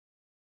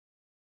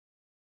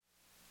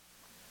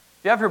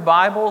If you have your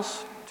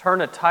Bibles, turn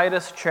to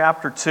Titus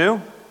chapter 2.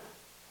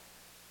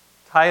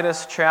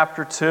 Titus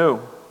chapter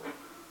 2.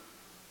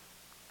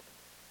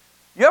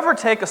 You ever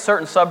take a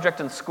certain subject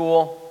in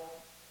school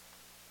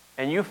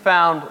and you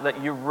found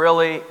that you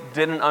really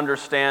didn't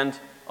understand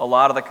a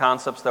lot of the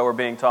concepts that were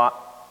being taught?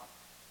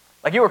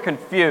 Like you were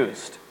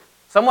confused.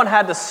 Someone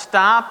had to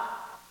stop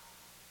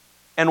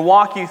and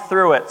walk you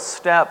through it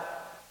step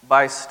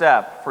by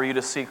step for you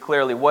to see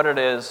clearly what it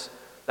is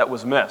that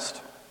was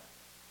missed.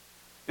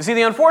 You see,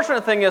 the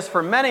unfortunate thing is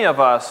for many of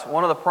us,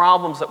 one of the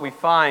problems that we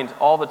find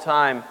all the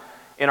time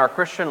in our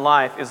Christian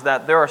life is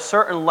that there are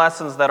certain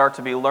lessons that are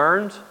to be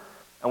learned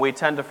and we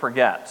tend to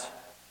forget.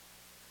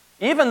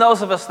 Even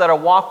those of us that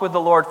have walked with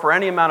the Lord for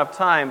any amount of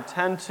time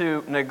tend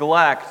to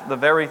neglect the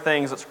very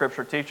things that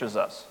Scripture teaches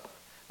us.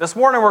 This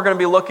morning we're going to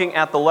be looking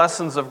at the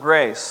lessons of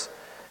grace.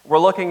 We're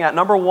looking at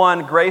number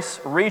 1,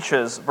 grace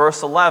reaches,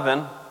 verse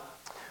 11.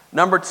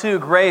 Number 2,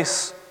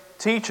 grace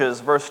teaches,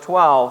 verse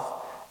 12.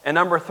 And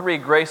number 3,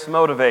 grace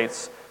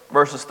motivates,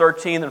 verses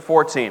 13 and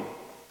 14.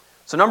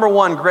 So number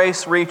 1,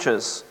 grace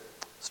reaches,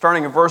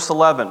 starting in verse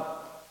 11.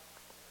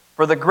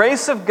 For the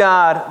grace of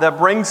God that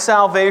brings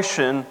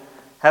salvation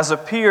has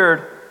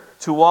appeared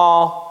to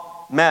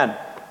all men.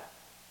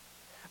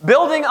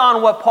 Building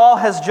on what Paul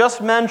has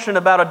just mentioned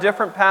about a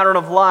different pattern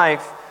of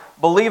life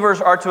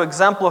believers are to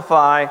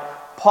exemplify,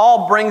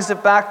 Paul brings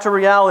it back to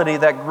reality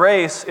that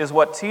grace is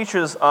what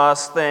teaches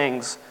us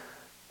things,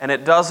 and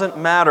it doesn't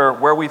matter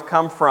where we've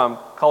come from,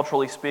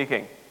 culturally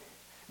speaking.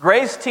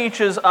 Grace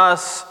teaches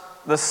us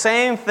the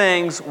same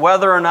things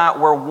whether or not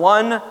we're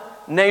one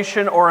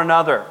nation or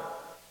another.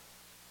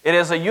 It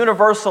is a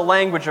universal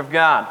language of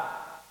God.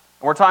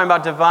 And we're talking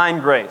about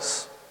divine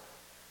grace.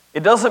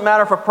 It doesn't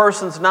matter if a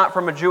person's not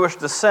from a Jewish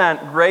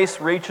descent,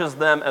 grace reaches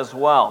them as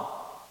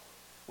well,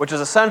 which is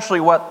essentially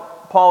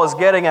what Paul is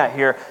getting at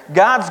here.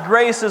 God's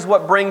grace is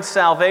what brings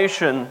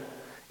salvation.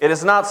 It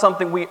is not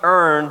something we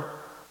earn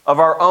of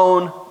our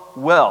own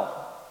will.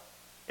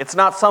 It's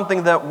not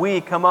something that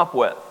we come up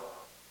with.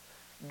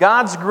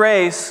 God's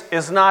grace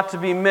is not to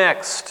be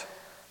mixed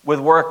with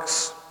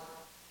works,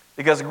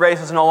 because grace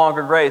is no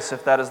longer grace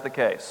if that is the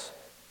case.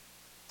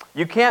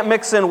 You can't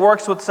mix in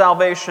works with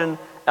salvation,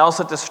 else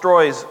it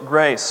destroys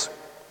grace.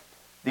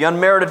 The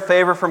unmerited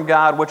favor from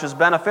God, which is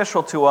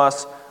beneficial to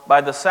us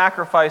by the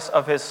sacrifice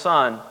of His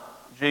Son,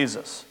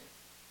 Jesus.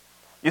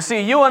 You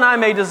see, you and I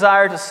may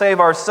desire to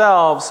save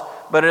ourselves,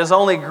 but it is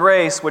only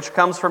grace which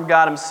comes from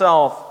God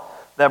Himself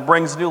that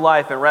brings new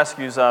life and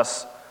rescues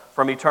us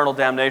from eternal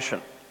damnation.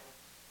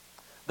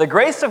 The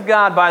grace of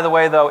God, by the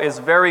way, though, is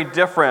very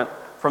different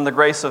from the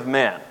grace of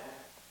man.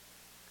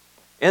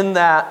 In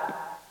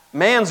that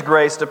man's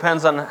grace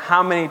depends on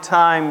how many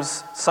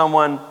times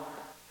someone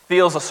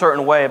feels a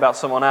certain way about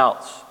someone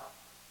else.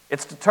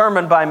 It's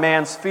determined by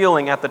man's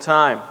feeling at the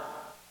time.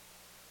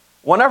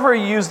 Whenever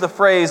you use the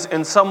phrase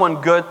in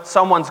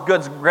someone's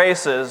good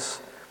graces,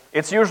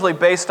 it's usually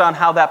based on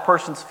how that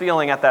person's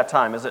feeling at that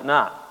time, is it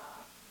not?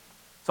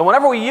 So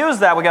whenever we use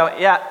that, we go,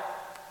 yeah,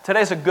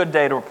 today's a good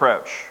day to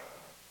approach.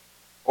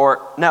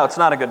 Or, no, it's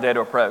not a good day to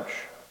approach.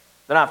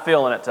 They're not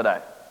feeling it today.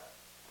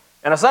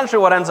 And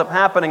essentially what ends up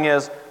happening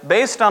is,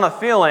 based on a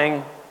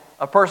feeling,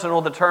 a person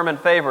will determine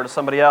favor to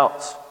somebody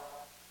else.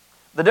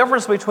 The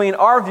difference between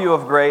our view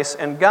of grace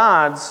and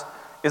God's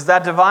is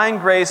that divine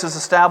grace is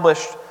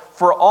established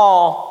for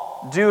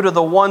all due to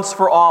the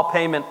once-for-all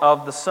payment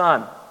of the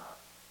Son.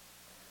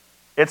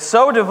 It's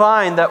so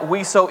divine that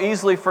we so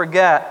easily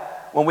forget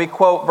when we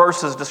quote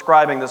verses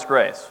describing this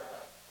grace.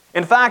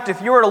 In fact, if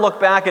you were to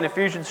look back in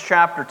Ephesians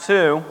chapter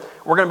 2,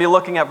 we're going to be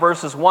looking at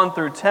verses 1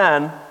 through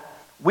 10,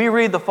 we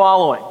read the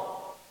following.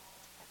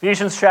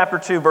 Ephesians chapter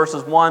 2,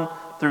 verses 1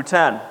 through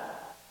 10. And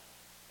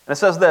it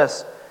says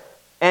this,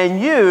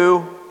 "And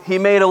you He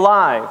made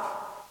alive,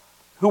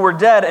 who were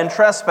dead in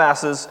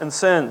trespasses and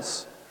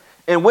sins,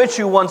 in which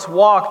you once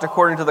walked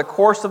according to the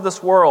course of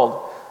this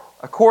world,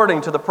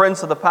 according to the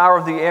prince of the power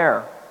of the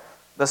air,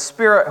 the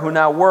spirit who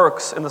now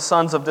works in the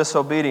sons of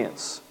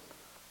disobedience,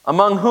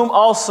 among whom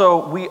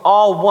also we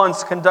all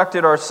once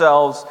conducted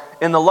ourselves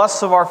in the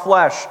lusts of our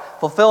flesh,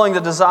 fulfilling the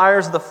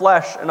desires of the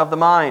flesh and of the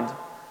mind,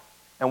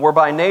 and were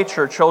by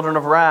nature children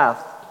of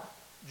wrath,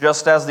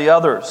 just as the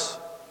others.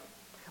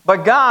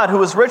 But God,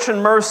 who is rich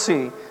in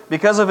mercy,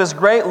 because of His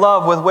great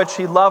love with which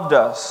He loved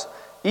us,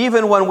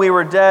 even when we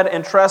were dead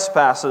in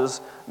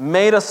trespasses,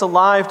 made us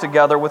alive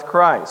together with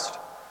Christ.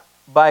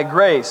 By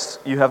grace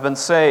you have been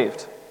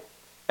saved,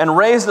 and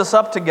raised us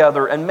up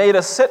together and made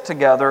us sit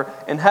together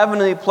in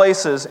heavenly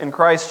places in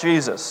Christ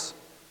Jesus,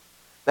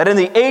 that in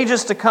the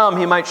ages to come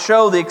He might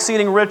show the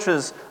exceeding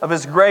riches of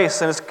His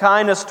grace and His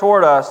kindness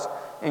toward us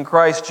in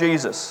Christ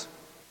Jesus.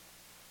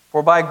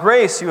 For by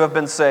grace you have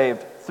been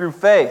saved through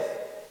faith,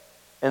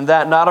 and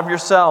that not of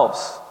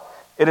yourselves.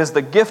 It is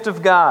the gift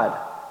of God,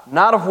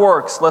 not of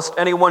works, lest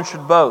anyone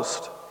should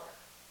boast.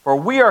 For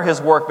we are His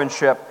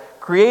workmanship,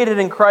 created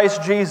in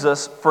Christ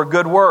Jesus for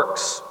good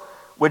works,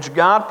 which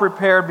God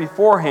prepared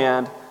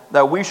beforehand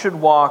that we should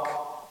walk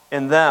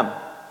in them."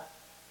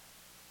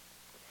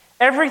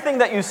 Everything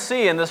that you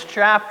see in this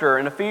chapter,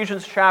 in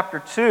Ephesians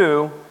chapter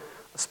 2,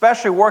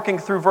 especially working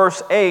through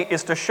verse 8,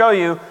 is to show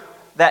you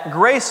that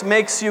grace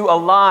makes you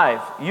alive.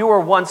 You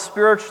were once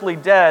spiritually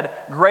dead.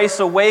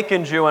 Grace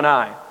awakened you and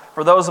I,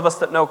 for those of us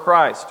that know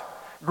Christ.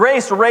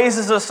 Grace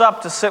raises us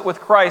up to sit with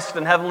Christ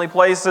in heavenly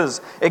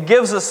places. It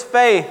gives us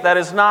faith that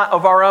is not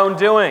of our own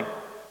doing.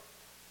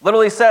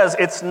 Literally says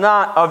it's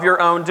not of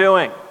your own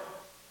doing.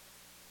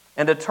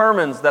 And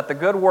determines that the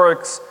good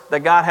works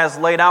that God has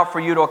laid out for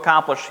you to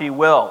accomplish, He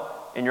will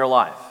in your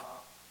life.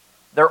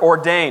 They're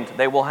ordained.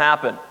 They will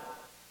happen.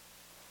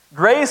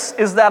 Grace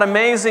is that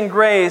amazing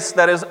grace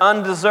that is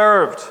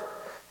undeserved.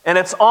 And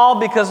it's all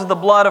because of the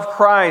blood of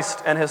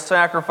Christ and His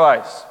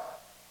sacrifice.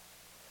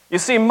 You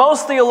see,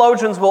 most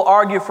theologians will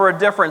argue for a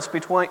difference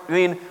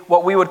between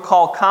what we would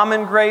call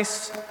common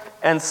grace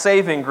and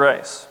saving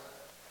grace.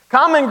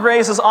 Common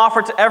grace is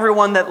offered to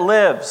everyone that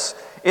lives.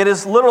 It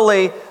is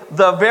literally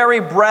the very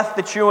breath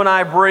that you and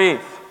I breathe.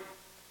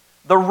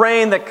 The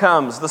rain that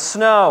comes, the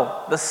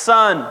snow, the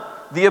sun,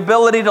 the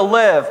ability to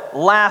live,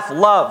 laugh,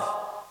 love,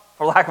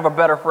 for lack of a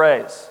better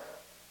phrase.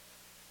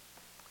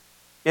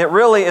 It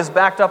really is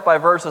backed up by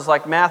verses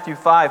like Matthew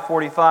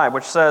 5:45,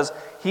 which says,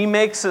 He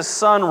makes His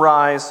sun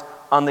rise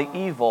on the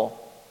evil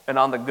and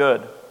on the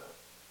good,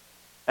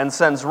 and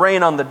sends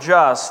rain on the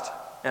just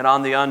and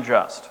on the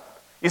unjust.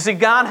 You see,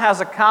 God has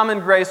a common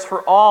grace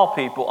for all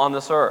people on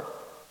this earth.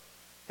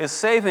 His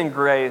saving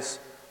grace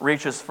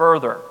reaches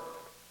further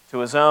to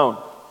His own.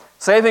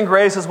 Saving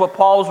grace is what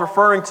Paul is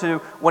referring to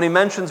when he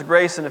mentions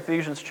grace in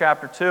Ephesians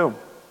chapter 2,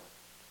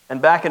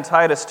 and back in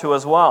Titus 2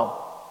 as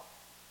well.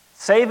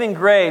 Saving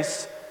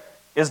grace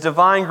is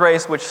divine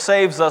grace which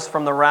saves us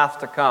from the wrath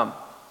to come.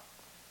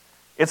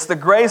 It's the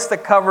grace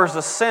that covers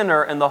a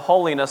sinner in the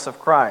holiness of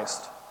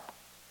Christ.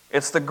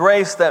 It's the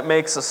grace that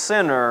makes a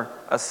sinner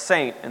a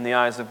saint in the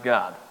eyes of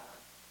God.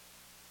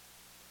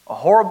 A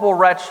horrible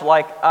wretch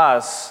like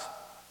us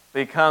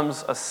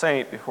becomes a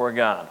saint before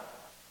God.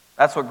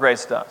 That's what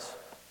grace does.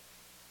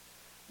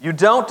 You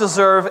don't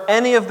deserve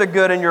any of the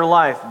good in your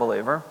life,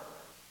 believer.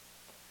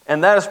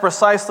 And that is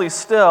precisely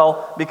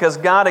still because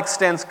God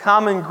extends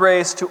common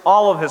grace to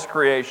all of His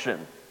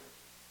creation.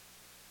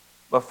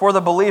 But for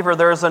the believer,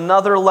 there is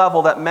another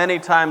level that many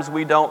times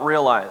we don't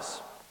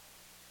realize.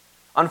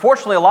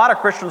 Unfortunately, a lot of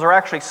Christians are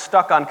actually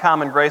stuck on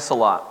common grace a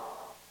lot.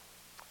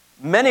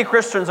 Many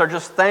Christians are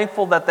just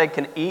thankful that they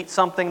can eat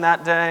something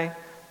that day,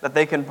 that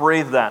they can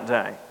breathe that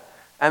day.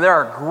 And there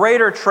are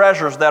greater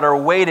treasures that are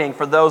waiting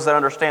for those that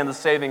understand the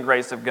saving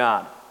grace of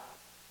God.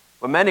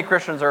 But many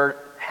Christians are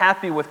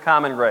happy with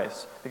common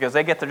grace because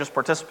they get to just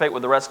participate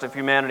with the rest of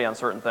humanity on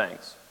certain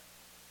things.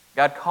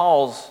 God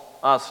calls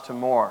us to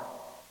more.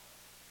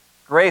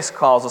 Grace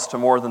calls us to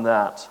more than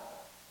that.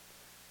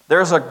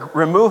 There's a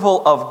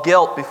removal of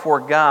guilt before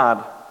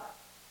God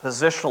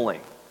positionally,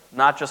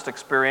 not just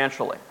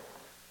experientially.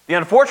 The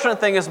unfortunate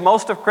thing is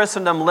most of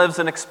Christendom lives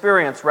in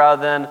experience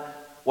rather than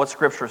what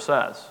Scripture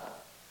says,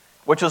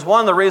 which is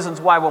one of the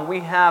reasons why when we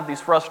have these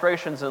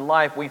frustrations in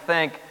life, we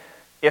think,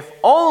 if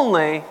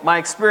only my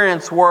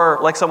experience were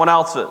like someone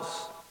else's,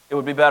 it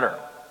would be better.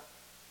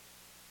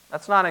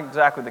 That's not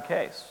exactly the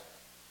case.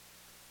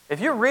 If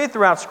you read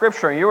throughout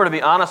Scripture and you were to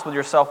be honest with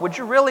yourself, would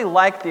you really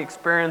like the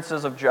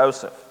experiences of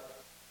Joseph?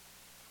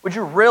 Would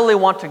you really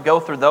want to go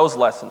through those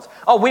lessons?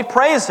 Oh, we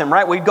praise him,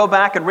 right? We go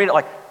back and read it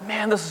like,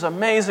 man, this is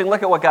amazing.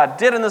 Look at what God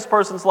did in this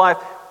person's life.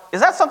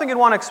 Is that something you'd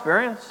want to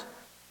experience?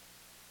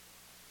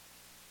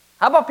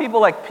 How about people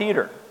like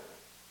Peter?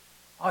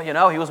 Oh, you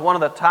know, he was one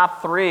of the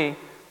top 3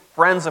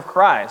 friends of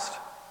Christ.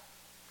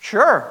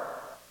 Sure.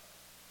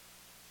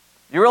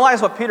 You realize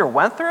what Peter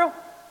went through? A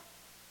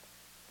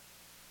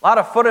lot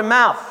of foot and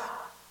mouth.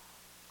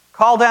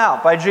 Called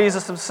out by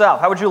Jesus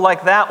Himself. How would you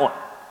like that one?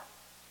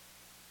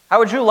 How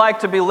would you like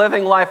to be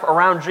living life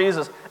around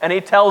Jesus and He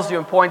tells you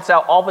and points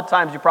out all the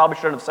times you probably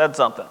shouldn't have said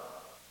something?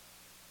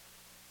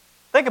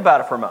 Think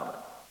about it for a moment.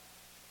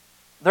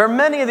 There are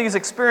many of these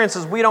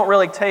experiences we don't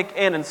really take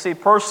in and see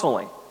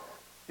personally.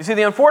 You see,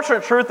 the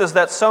unfortunate truth is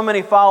that so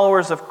many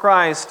followers of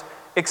Christ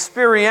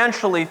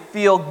experientially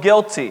feel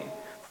guilty,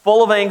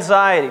 full of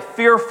anxiety,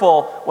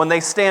 fearful when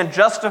they stand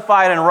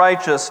justified and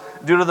righteous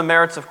due to the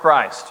merits of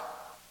Christ.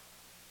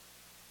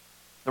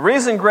 The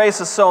reason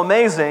grace is so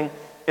amazing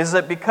is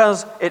that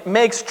because it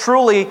makes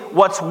truly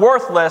what's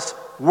worthless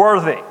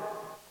worthy.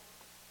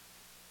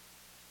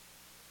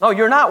 No,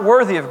 you're not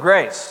worthy of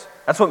grace.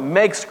 That's what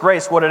makes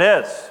grace what it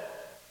is.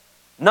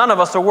 None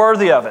of us are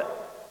worthy of it.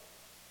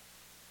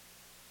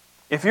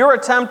 If you're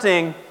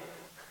attempting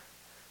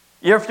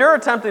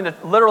to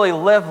literally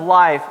live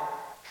life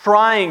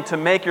trying to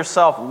make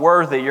yourself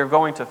worthy, you're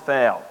going to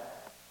fail.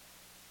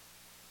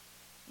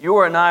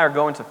 You and I are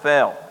going to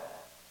fail.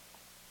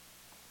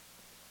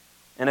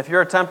 And if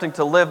you're attempting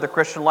to live the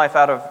Christian life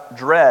out of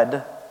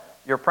dread,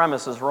 your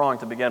premise is wrong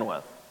to begin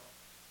with.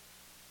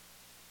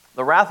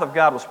 The wrath of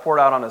God was poured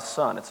out on His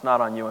Son. It's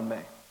not on you and me.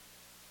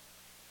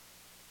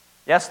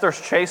 Yes, there's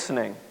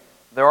chastening.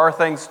 There are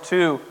things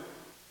to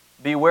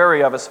be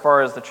wary of as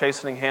far as the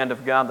chastening hand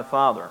of God the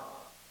Father.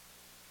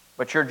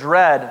 But your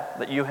dread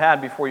that you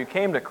had before you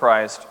came to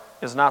Christ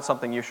is not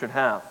something you should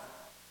have.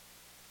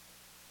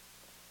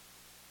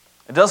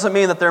 It doesn't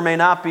mean that there may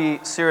not be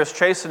serious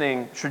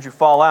chastening should you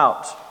fall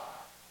out.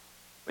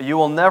 But you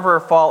will never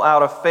fall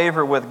out of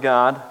favor with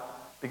God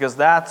because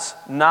that's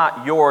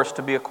not yours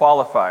to be a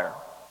qualifier.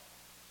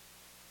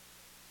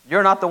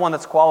 You're not the one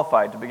that's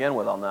qualified to begin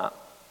with on that.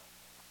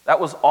 That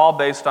was all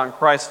based on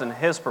Christ and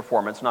His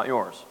performance, not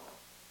yours.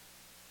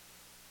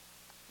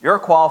 You're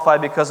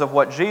qualified because of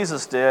what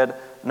Jesus did,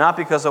 not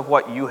because of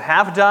what you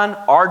have done,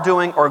 are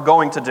doing, or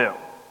going to do.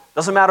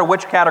 Doesn't matter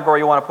which category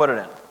you want to put it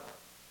in.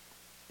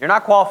 You're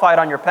not qualified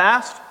on your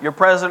past, your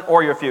present,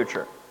 or your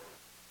future.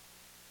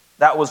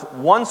 That was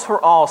once for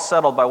all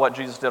settled by what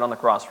Jesus did on the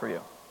cross for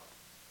you.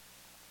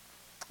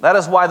 That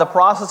is why the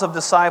process of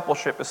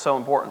discipleship is so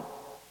important,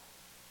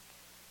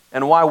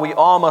 and why we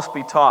all must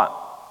be taught.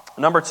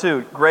 Number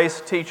 2,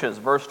 grace teaches,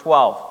 verse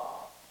 12.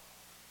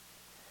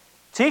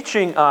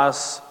 Teaching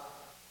us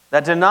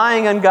that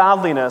denying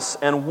ungodliness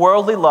and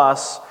worldly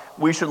lusts,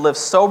 we should live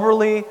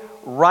soberly,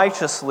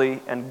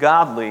 righteously, and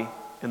godly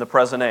in the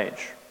present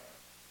age.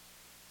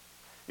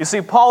 You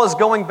see, Paul is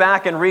going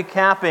back and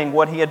recapping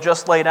what he had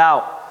just laid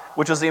out,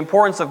 which is the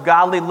importance of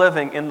godly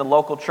living in the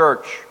local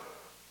church.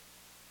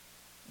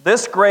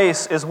 This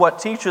grace is what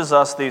teaches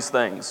us these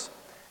things.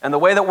 And the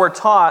way that we're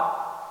taught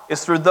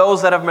is through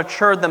those that have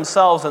matured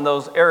themselves in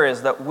those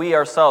areas that we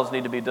ourselves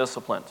need to be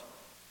disciplined.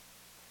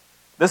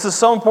 This is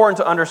so important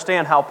to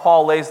understand how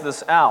Paul lays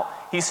this out.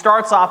 He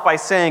starts off by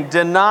saying,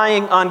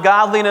 denying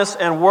ungodliness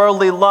and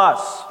worldly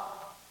lusts.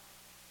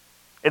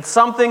 It's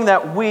something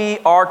that we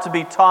are to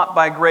be taught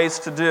by grace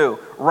to do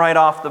right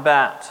off the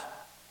bat.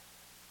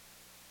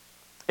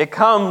 It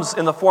comes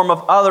in the form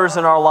of others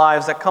in our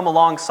lives that come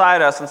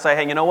alongside us and say,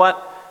 hey, you know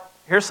what?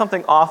 Here's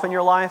something off in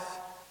your life.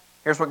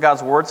 Here's what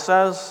God's Word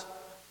says.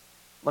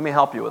 Let me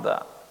help you with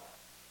that.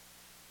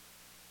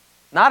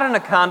 Not in a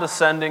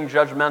condescending,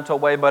 judgmental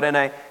way, but in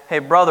a, hey,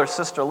 brother,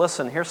 sister,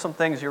 listen, here's some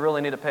things you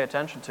really need to pay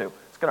attention to.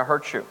 It's going to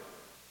hurt you.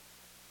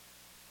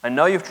 I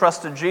know you've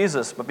trusted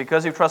Jesus, but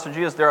because you've trusted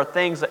Jesus, there are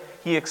things that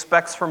He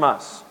expects from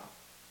us.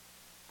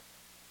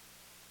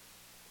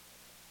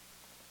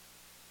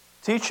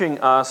 Teaching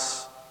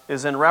us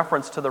is in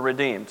reference to the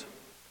redeemed.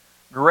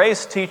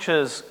 Grace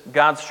teaches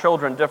God's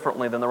children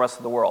differently than the rest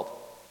of the world.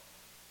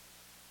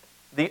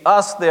 The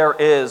us there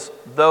is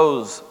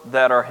those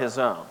that are His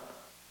own.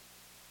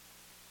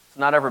 It's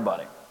not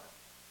everybody.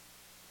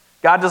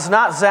 God does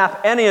not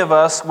zap any of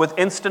us with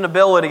instant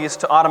abilities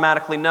to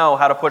automatically know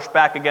how to push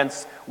back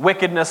against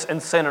wickedness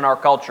and sin in our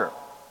culture.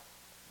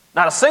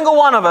 Not a single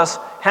one of us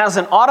has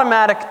an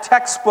automatic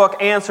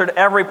textbook answer to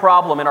every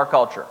problem in our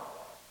culture.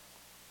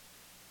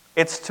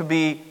 It's to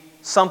be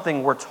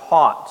something we're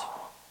taught.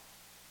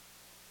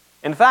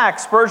 In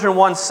fact, Spurgeon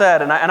once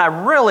said, and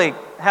I really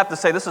have to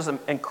say this is an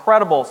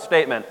incredible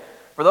statement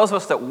for those of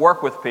us that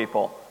work with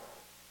people.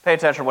 Pay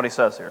attention to what he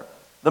says here.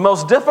 The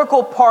most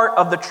difficult part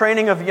of the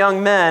training of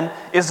young men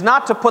is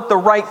not to put the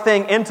right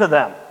thing into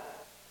them,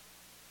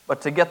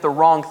 but to get the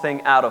wrong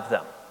thing out of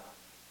them.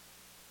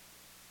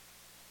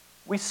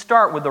 We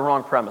start with the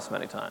wrong premise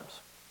many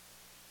times.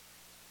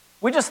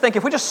 We just think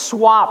if we just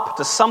swap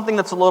to something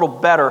that's a little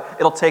better,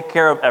 it'll take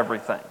care of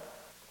everything.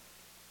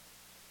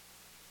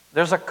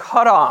 There's a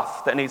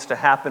cutoff that needs to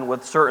happen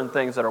with certain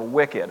things that are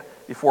wicked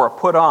before a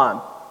put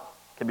on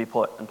can be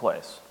put in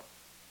place.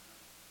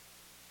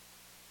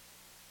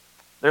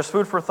 There's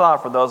food for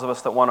thought for those of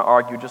us that want to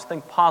argue. Just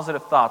think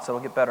positive thoughts that'll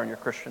get better in your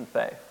Christian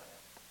faith.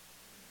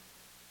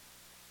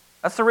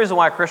 That's the reason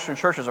why Christian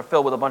churches are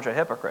filled with a bunch of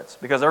hypocrites,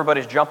 because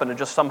everybody's jumping and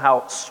just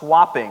somehow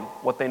swapping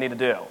what they need to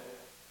do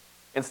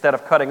instead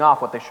of cutting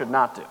off what they should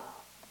not do.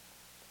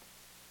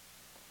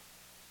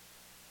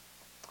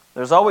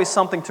 There's always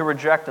something to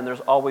reject and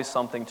there's always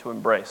something to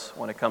embrace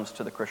when it comes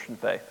to the Christian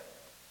faith.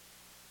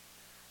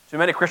 Too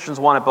many Christians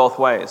want it both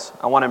ways.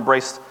 I want to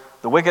embrace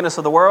the wickedness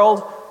of the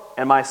world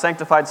and my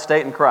sanctified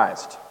state in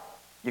Christ.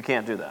 You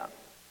can't do that.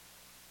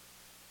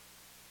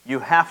 You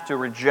have to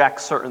reject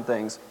certain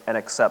things and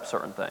accept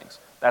certain things.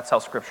 That's how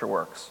Scripture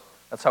works.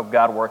 That's how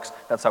God works.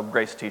 That's how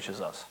grace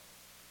teaches us.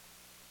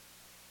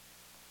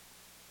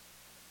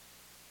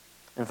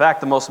 In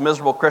fact, the most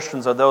miserable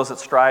Christians are those that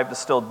strive to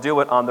still do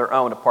it on their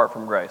own apart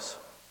from grace.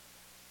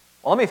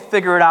 Well, let me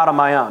figure it out on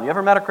my own. You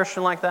ever met a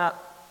Christian like that?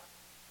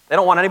 They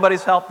don't want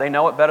anybody's help. They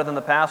know it better than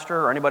the pastor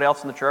or anybody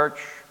else in the church.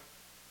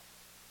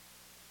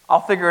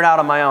 I'll figure it out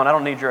on my own. I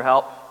don't need your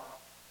help.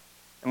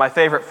 And my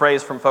favorite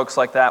phrase from folks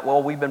like that,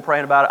 well, we've been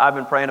praying about it. I've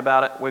been praying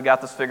about it. We've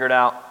got this figured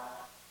out.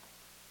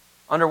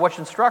 Under which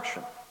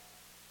instruction?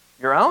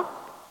 Your own?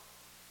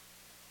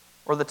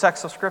 Or the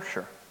text of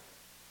Scripture?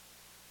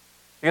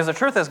 Because the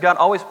truth is, God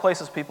always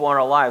places people in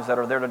our lives that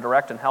are there to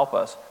direct and help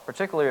us,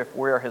 particularly if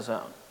we are His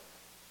own.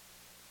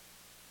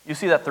 You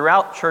see that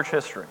throughout church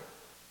history.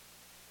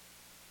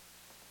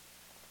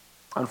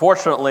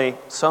 Unfortunately,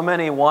 so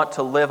many want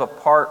to live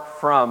apart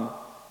from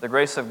the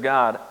grace of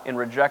God in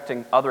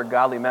rejecting other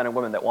godly men and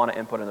women that want to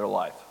input in their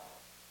life.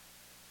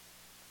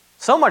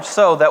 So much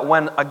so that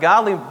when a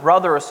godly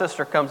brother or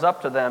sister comes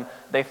up to them,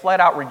 they flat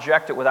out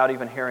reject it without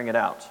even hearing it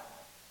out.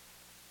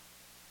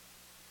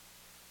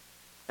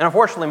 And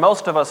unfortunately,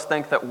 most of us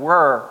think that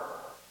we're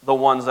the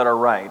ones that are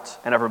right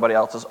and everybody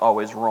else is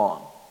always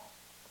wrong.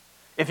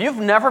 If you've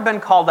never been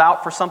called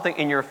out for something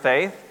in your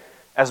faith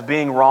as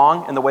being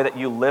wrong in the way that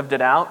you lived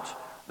it out,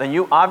 then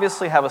you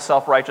obviously have a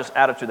self-righteous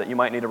attitude that you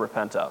might need to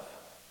repent of.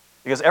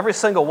 Because every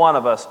single one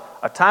of us,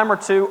 a time or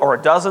two, or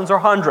dozens or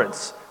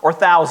hundreds or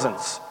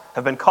thousands,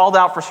 have been called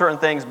out for certain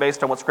things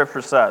based on what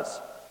Scripture says.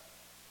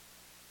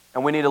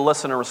 And we need to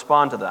listen and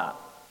respond to that.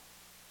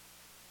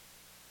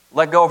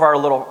 Let go of our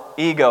little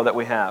ego that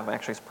we have.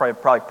 Actually, it's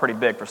probably pretty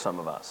big for some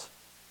of us.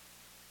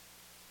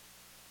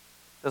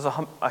 There's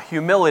a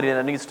humility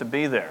that needs to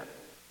be there.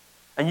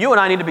 And you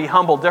and I need to be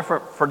humble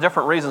for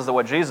different reasons than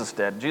what Jesus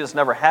did. Jesus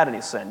never had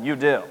any sin. You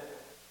do.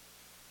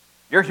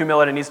 Your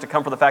humility needs to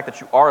come from the fact that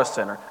you are a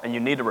sinner and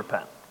you need to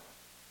repent.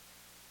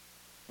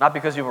 Not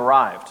because you've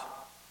arrived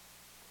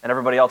and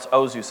everybody else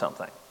owes you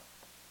something.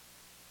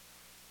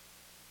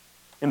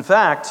 In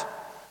fact,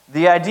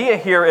 the idea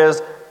here is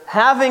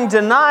having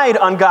denied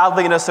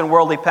ungodliness and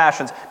worldly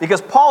passions, because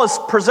Paul is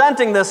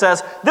presenting this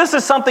as, this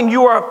is something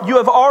you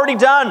have already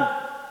done.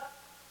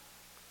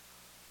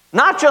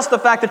 Not just the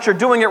fact that you're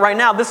doing it right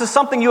now. This is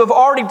something you have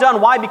already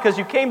done. Why? Because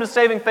you came to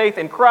saving faith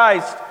in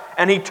Christ,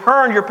 and He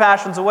turned your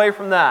passions away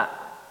from that.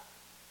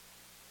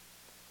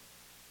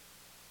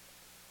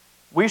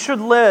 We should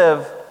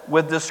live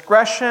with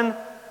discretion,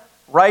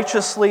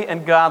 righteously,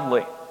 and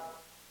godly.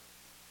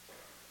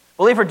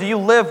 Believer, do you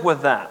live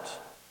with that?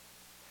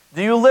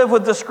 Do you live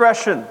with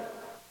discretion?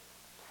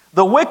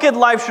 The wicked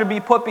life should be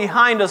put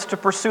behind us to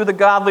pursue the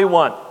godly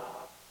one.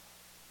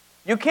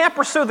 You can't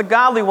pursue the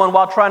godly one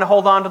while trying to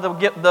hold on to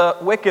the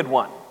wicked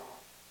one.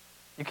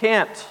 You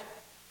can't.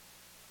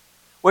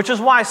 Which is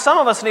why some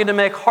of us need to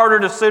make harder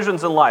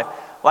decisions in life.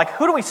 Like,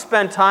 who do we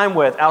spend time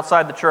with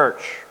outside the church?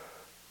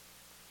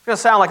 It's going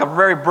to sound like a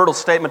very brutal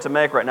statement to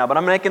make right now, but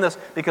I'm making this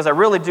because I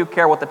really do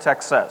care what the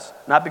text says,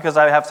 not because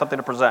I have something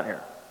to present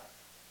here.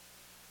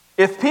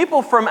 If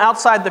people from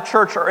outside the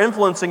church are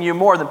influencing you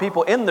more than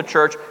people in the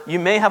church, you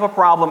may have a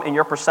problem in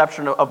your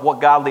perception of what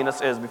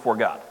godliness is before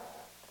God.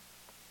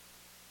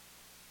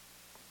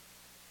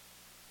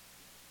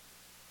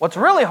 What's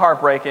really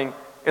heartbreaking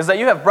is that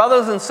you have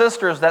brothers and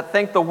sisters that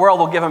think the world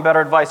will give them better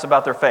advice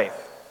about their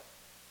faith.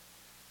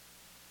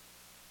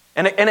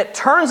 And it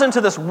turns into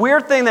this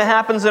weird thing that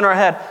happens in our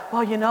head.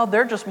 Well, you know,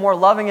 they're just more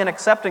loving and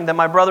accepting than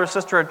my brother or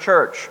sister at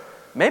church.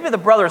 Maybe the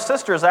brother or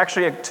sister is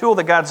actually a tool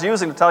that God's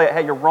using to tell you,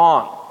 hey, you're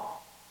wrong.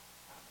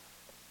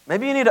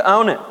 Maybe you need to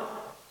own it.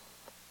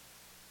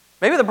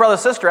 Maybe the brother or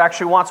sister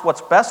actually wants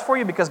what's best for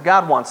you because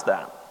God wants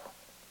that.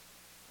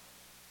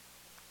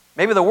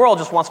 Maybe the world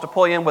just wants to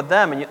pull you in with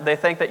them and they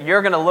think that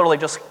you're going to literally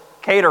just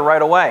cater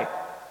right away.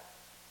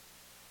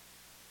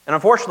 And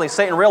unfortunately,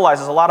 Satan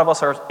realizes a lot of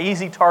us are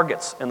easy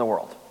targets in the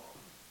world.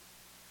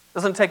 It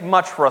doesn't take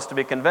much for us to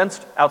be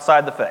convinced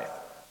outside the faith.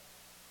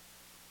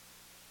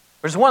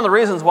 Which is one of the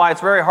reasons why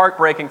it's very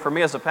heartbreaking for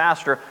me as a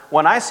pastor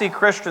when I see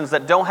Christians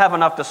that don't have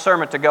enough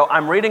discernment to go,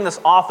 I'm reading this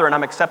author and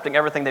I'm accepting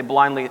everything they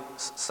blindly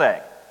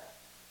say.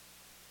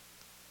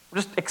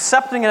 We're just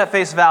accepting it at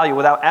face value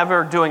without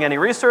ever doing any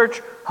research,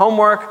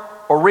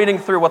 homework, or reading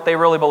through what they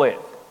really believe.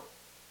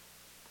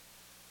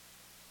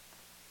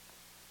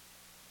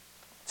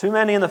 Too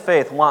many in the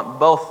faith want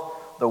both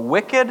the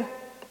wicked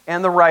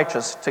and the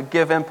righteous to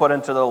give input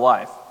into their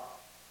life.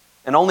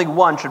 And only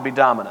one should be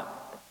dominant.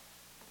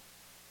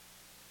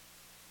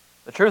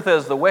 The truth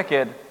is, the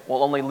wicked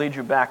will only lead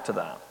you back to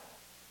that.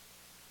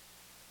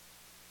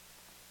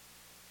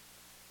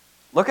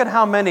 Look at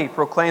how many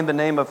proclaim the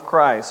name of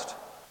Christ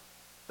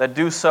that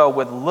do so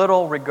with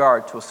little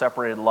regard to a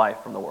separated life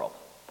from the world.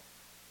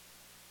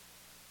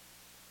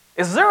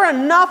 Is there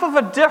enough of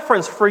a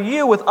difference for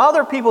you with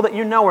other people that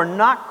you know are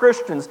not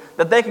Christians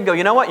that they can go,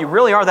 you know what, you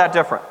really are that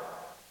different?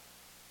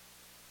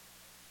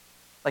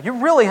 Like,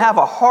 you really have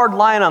a hard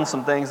line on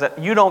some things that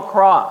you don't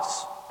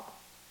cross.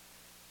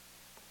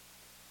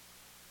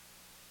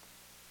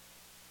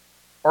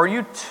 Or are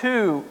you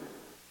too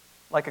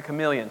like a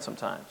chameleon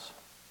sometimes?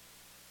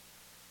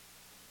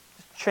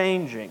 Just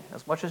changing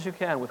as much as you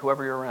can with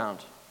whoever you're around.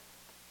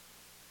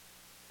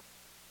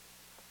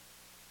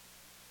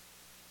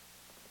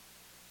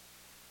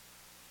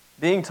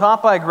 Being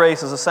taught by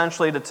grace is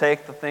essentially to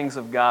take the things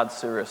of God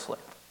seriously.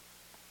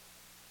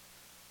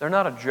 They're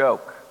not a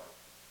joke.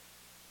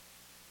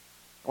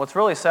 What's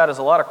really sad is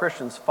a lot of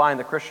Christians find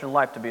the Christian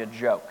life to be a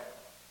joke.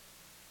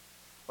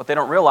 What they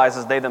don't realize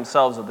is they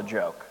themselves are the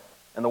joke,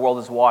 and the world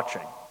is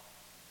watching.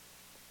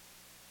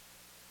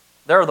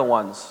 They're the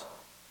ones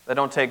that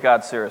don't take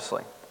God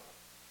seriously.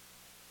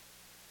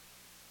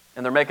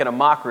 And they're making a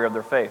mockery of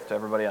their faith to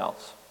everybody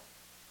else.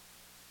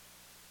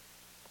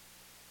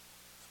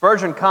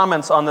 Spurgeon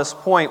comments on this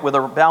point with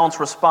a balanced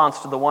response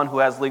to the one who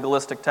has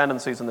legalistic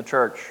tendencies in the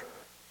church.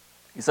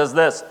 He says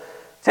this,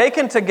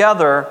 taken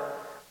together,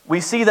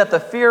 we see that the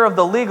fear of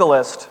the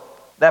legalist,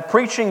 that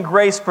preaching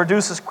grace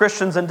produces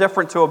Christians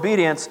indifferent to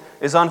obedience,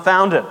 is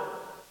unfounded.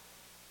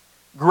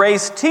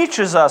 Grace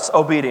teaches us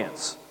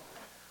obedience.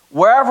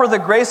 Wherever the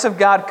grace of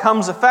God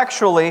comes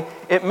effectually,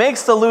 it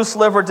makes the loose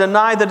liver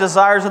deny the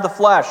desires of the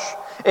flesh.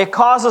 It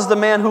causes the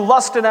man who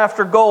lusted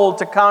after gold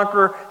to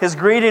conquer his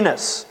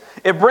greediness.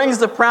 It brings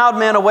the proud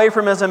man away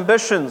from his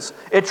ambitions.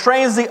 It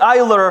trains the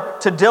idler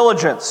to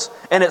diligence.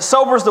 And it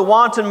sobers the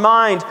wanton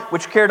mind,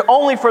 which cared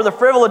only for the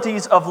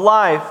frivolities of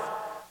life.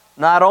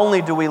 Not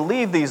only do we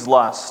leave these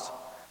lusts,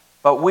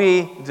 but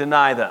we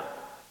deny them.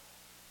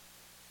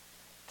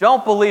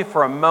 Don't believe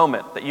for a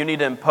moment that you need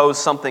to impose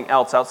something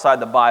else outside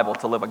the Bible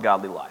to live a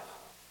godly life.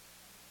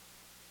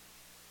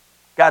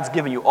 God's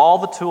given you all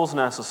the tools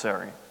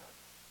necessary.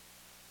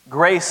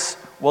 Grace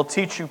will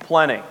teach you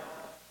plenty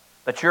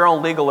that your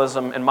own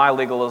legalism and my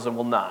legalism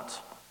will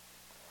not.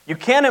 You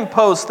can't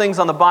impose things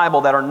on the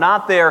Bible that are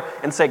not there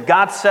and say,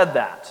 God said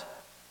that.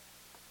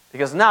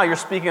 Because now you're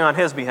speaking on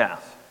His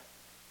behalf.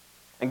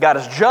 And God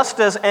is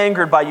just as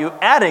angered by you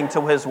adding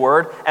to His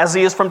word as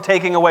He is from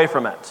taking away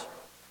from it.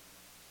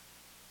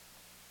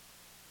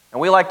 And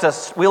we like to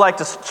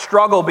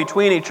struggle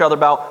between each other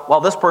about,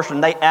 well, this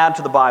person, they add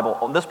to the Bible.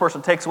 Well, this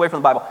person takes away from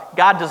the Bible.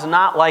 God does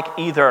not like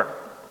either.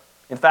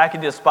 In fact,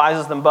 He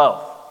despises them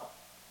both.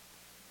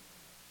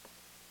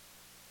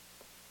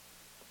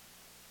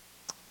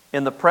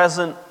 In the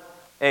present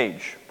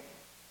age.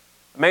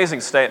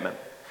 Amazing statement.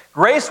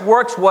 Grace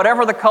works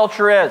whatever the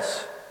culture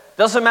is.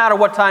 Doesn't matter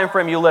what time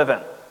frame you live in.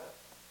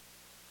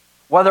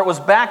 Whether it was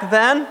back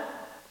then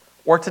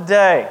or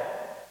today,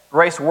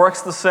 grace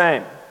works the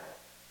same.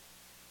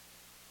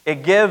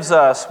 It gives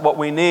us what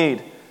we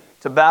need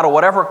to battle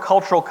whatever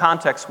cultural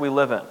context we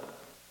live in.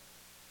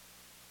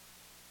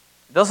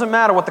 It doesn't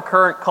matter what the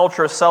current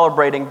culture is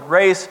celebrating.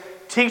 Grace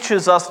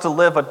teaches us to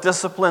live a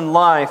disciplined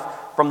life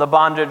from the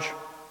bondage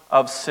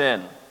of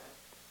sin.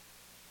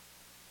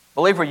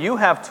 Believer, you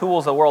have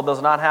tools the world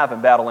does not have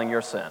in battling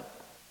your sin.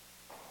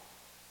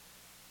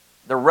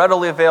 They're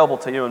readily available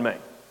to you and me.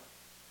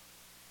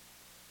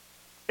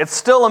 It's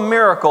still a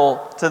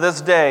miracle to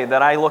this day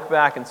that I look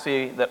back and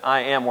see that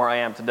I am where I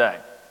am today.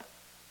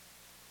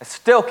 I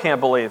still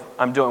can't believe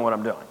I'm doing what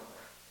I'm doing.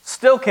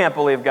 Still can't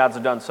believe God's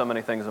done so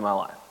many things in my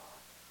life.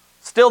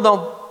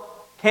 Still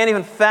can't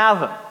even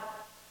fathom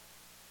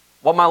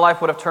what my life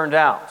would have turned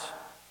out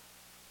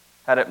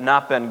had it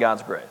not been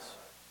God's grace.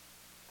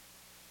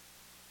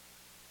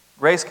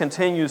 Grace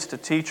continues to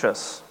teach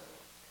us.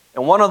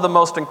 And one of the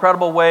most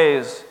incredible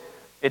ways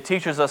it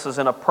teaches us is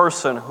in a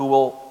person who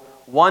will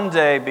one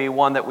day be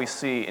one that we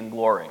see in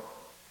glory.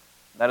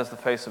 That is the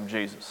face of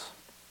Jesus.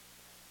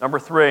 Number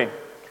 3,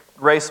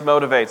 grace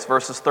motivates,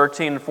 verses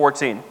 13 and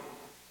 14.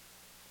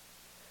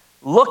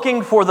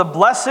 Looking for the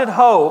blessed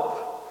hope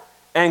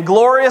and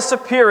glorious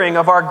appearing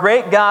of our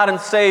great God and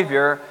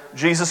Savior,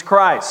 Jesus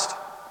Christ,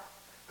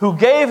 who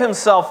gave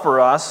Himself for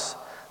us,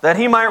 that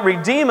He might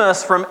redeem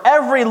us from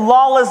every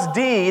lawless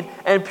deed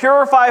and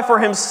purify for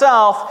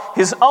Himself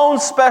His own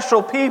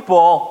special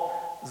people,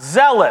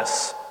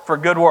 zealous for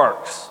good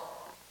works.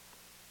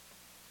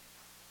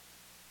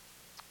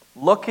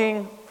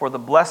 Looking for the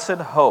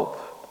blessed hope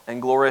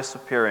and glorious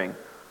appearing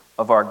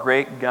of our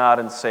great God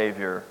and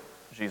Savior,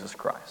 Jesus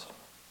Christ.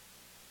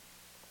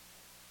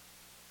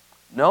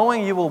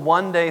 Knowing you will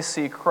one day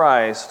see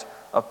Christ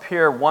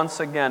appear once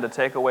again to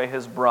take away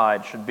His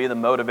bride should be the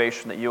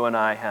motivation that you and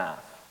I have.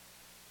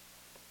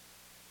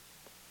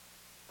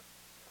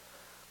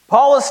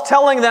 Paul is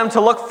telling them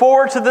to look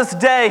forward to this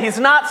day. He's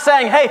not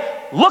saying,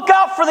 hey, look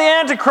out for the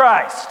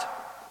Antichrist.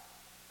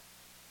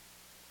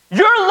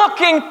 You're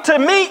looking to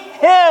meet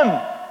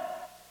Him.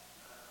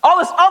 All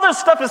this other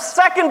stuff is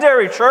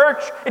secondary,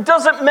 church. It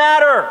doesn't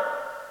matter.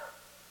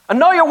 I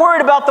know you're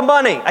worried about the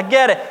money. I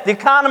get it. The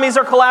economies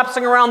are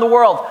collapsing around the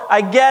world.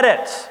 I get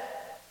it.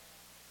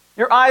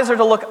 Your eyes are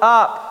to look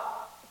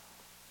up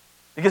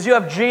because you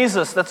have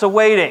Jesus that's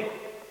awaiting,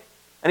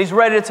 and He's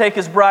ready to take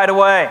His bride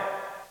away.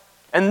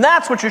 And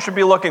that's what you should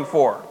be looking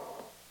for.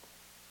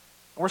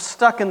 We're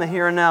stuck in the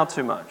here and now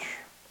too much.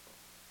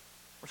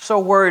 We're so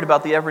worried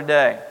about the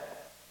everyday.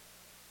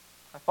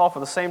 I fall for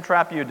the same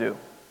trap you do.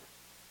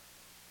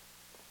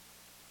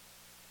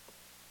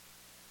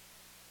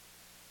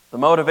 The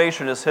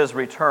motivation is His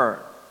return,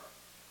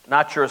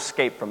 not your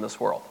escape from this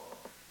world.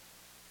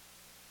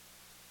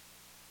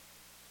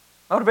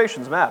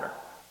 Motivations matter.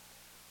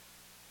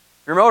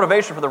 If your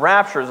motivation for the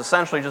rapture is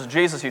essentially just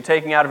Jesus you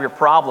taking out of your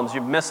problems,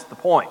 you've missed the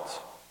point.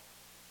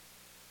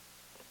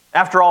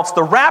 After all, it's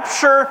the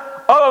rapture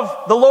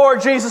of the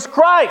Lord Jesus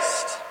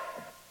Christ,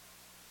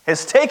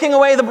 His taking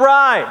away the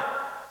bride,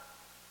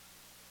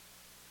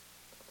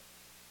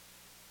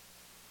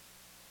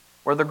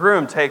 where the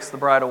groom takes the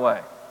bride away.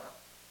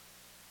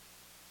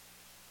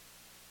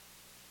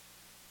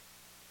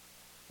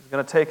 He's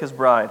going to take His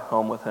bride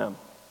home with Him.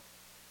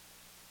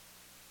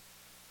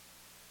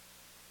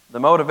 The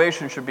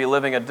motivation should be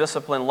living a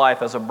disciplined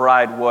life as a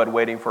bride would,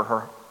 waiting for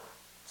her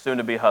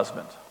soon-to-be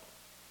husband.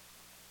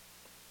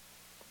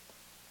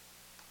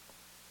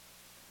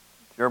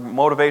 Your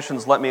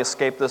motivations, let me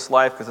escape this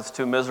life because it's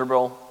too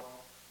miserable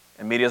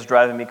and media's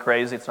driving me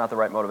crazy, it's not the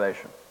right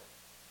motivation.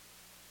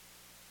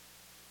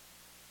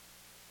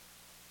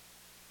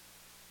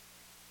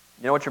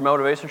 You know what your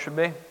motivation should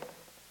be?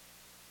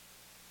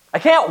 I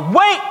can't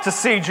wait to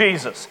see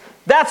Jesus.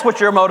 That's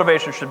what your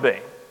motivation should be.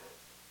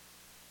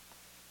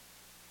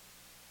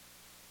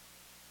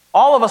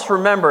 All of us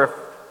remember, if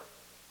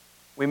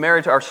we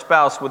married our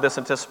spouse with this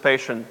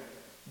anticipation,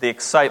 the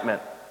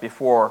excitement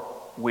before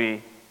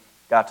we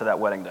got to that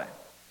wedding day.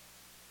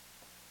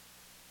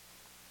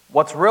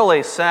 What's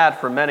really sad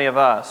for many of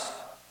us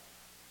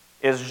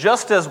is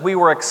just as we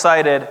were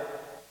excited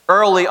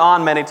early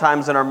on many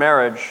times in our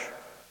marriage,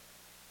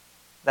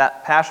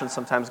 that passion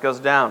sometimes goes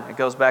down. It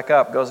goes back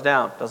up, goes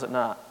down, does it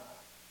not?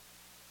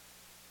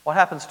 What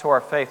happens to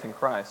our faith in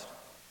Christ?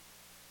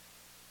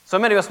 So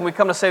many of us, when we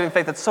come to saving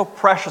faith, it's so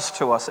precious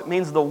to us. It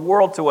means the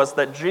world to us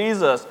that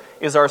Jesus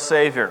is our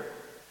Savior,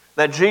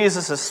 that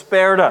Jesus has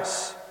spared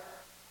us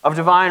of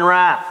divine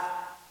wrath.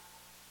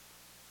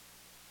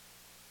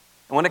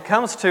 And when it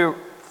comes to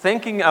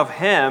thinking of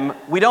Him,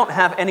 we don't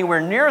have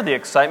anywhere near the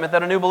excitement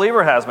that a new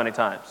believer has many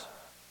times.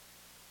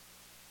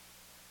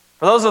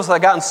 For those of us that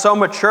have gotten so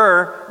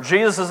mature,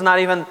 Jesus is not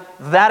even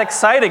that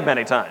exciting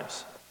many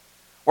times.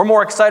 We're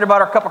more excited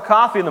about our cup of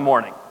coffee in the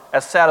morning,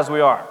 as sad as we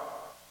are.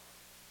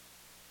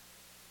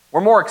 We're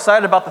more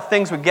excited about the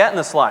things we get in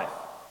this life.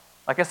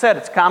 Like I said,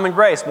 it's common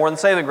grace more than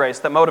saving grace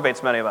that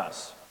motivates many of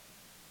us.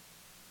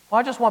 Well,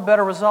 I just want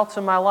better results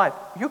in my life.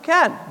 You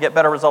can get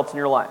better results in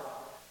your life.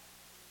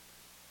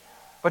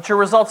 But your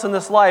results in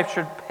this life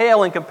should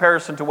pale in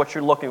comparison to what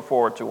you're looking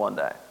forward to one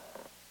day.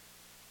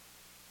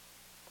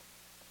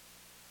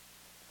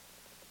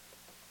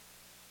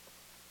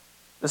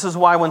 This is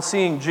why when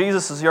seeing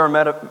Jesus as your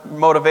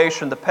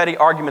motivation, the petty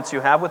arguments you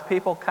have with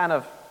people kind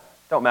of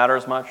don't matter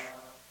as much.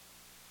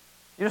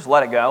 You just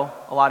let it go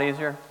a lot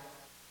easier.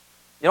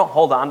 You don't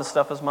hold on to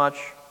stuff as much.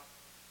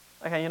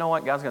 Okay, you know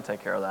what? God's going to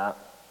take care of that.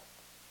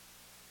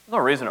 There's no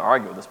reason to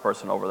argue with this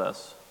person over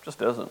this. It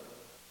just isn't.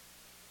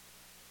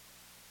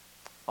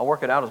 I'll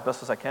work it out as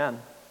best as I can,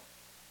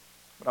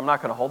 but I'm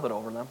not going to hold it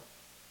over them.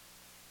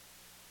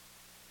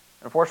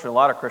 And unfortunately, a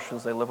lot of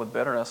Christians, they live with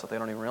bitterness that they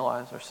don't even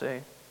realize or see.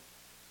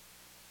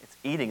 It's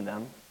eating them,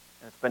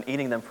 and it's been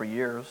eating them for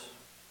years.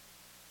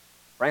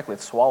 Frankly,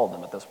 it's swallowed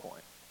them at this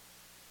point.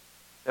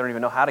 They don't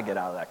even know how to get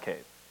out of that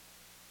cave.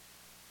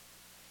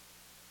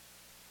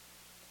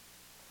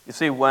 You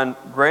see, when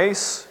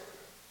grace,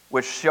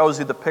 which shows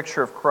you the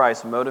picture of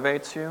Christ,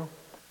 motivates you,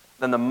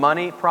 then the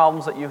money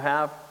problems that you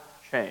have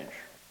change.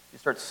 You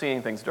start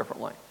seeing things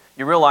differently.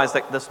 You realize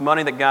that this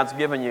money that God's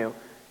given you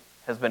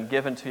has been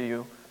given to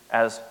you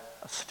as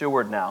a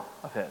steward now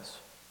of His.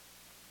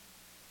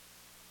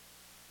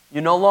 You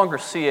no longer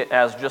see it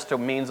as just a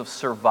means of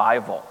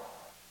survival.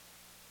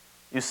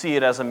 You see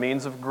it as a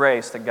means of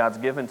grace that God's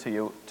given to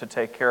you to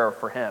take care of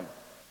for Him.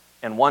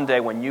 And one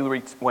day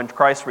when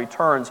Christ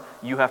returns,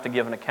 you have to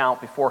give an account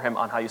before Him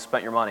on how you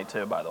spent your money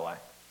too, by the way.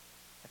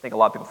 I think a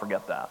lot of people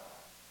forget that.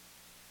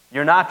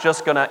 You're not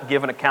just going to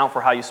give an account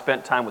for how you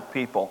spent time with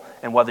people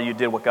and whether you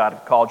did what God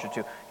had called you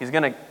to. He's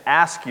going to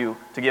ask you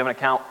to give an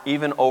account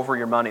even over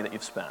your money that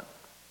you've spent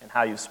and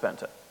how you've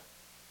spent it.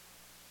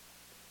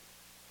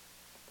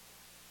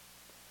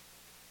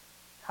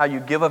 How you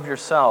give of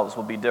yourselves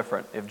will be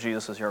different if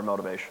Jesus is your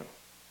motivation.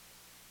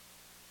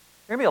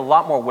 You're going to be a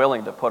lot more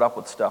willing to put up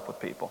with stuff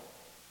with people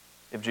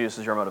if Jesus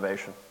is your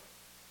motivation.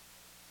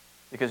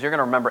 Because you're going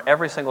to remember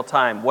every single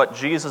time what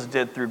Jesus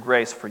did through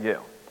grace for you.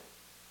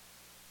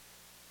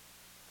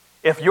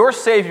 If your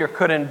Savior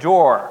could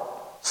endure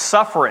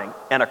suffering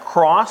and a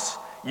cross,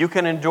 you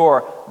can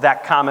endure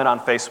that comment on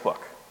Facebook.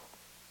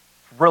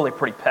 It's really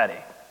pretty petty.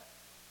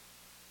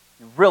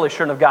 You really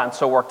shouldn't have gotten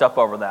so worked up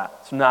over that.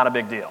 It's not a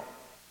big deal.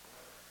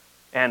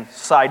 And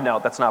side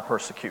note, that's not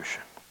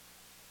persecution.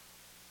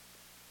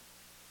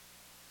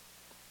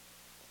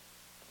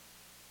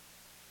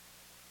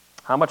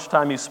 How much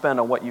time you spend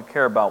on what you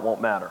care about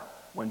won't matter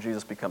when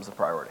Jesus becomes the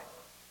priority.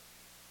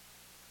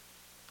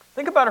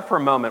 Think about it for a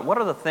moment. What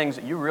are the things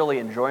that you really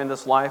enjoy in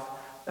this life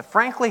that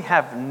frankly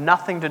have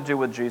nothing to do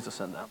with Jesus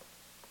in them?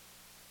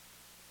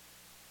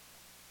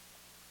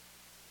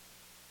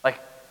 Like,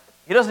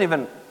 He doesn't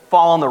even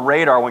fall on the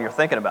radar when you're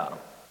thinking about Him.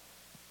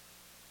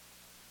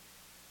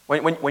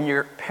 When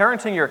you're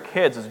parenting your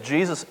kids, is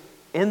Jesus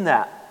in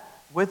that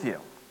with you?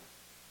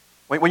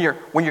 When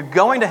you're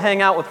going to hang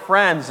out with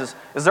friends, is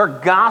there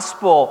a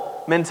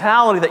gospel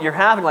mentality that you're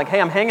having? Like, hey,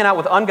 I'm hanging out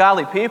with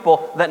ungodly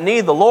people that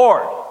need the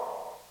Lord.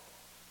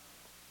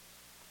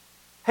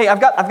 Hey, I've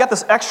got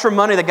this extra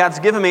money that God's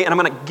given me, and I'm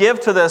going to give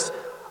to this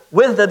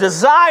with the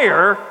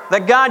desire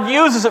that God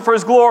uses it for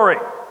His glory.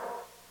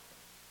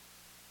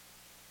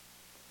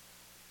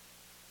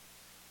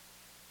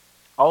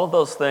 All of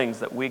those things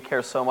that we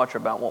care so much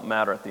about won't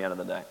matter at the end of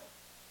the day.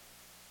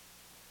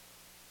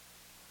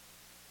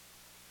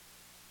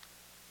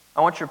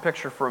 I want you to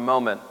picture for a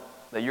moment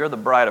that you're the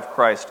bride of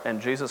Christ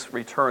and Jesus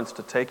returns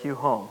to take you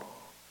home,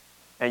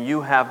 and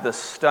you have this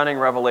stunning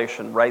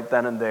revelation right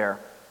then and there.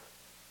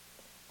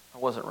 I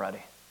wasn't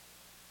ready.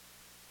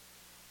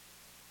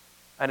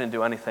 I didn't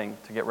do anything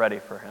to get ready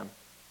for Him.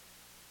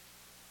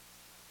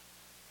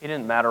 He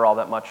didn't matter all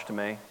that much to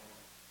me,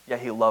 yet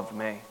He loved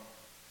me.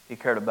 He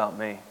cared about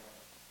me.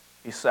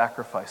 He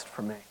sacrificed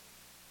for me.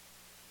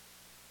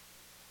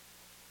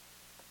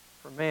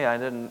 For me, I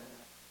didn't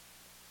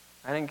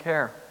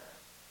care.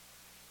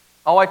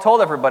 Oh, I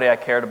told everybody I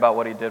cared about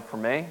what he did for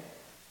me,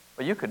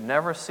 but you could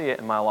never see it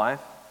in my life.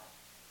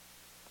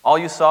 All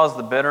you saw is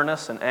the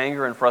bitterness and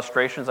anger and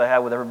frustrations I had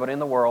with everybody in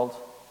the world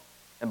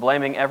and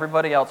blaming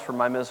everybody else for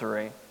my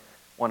misery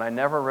when I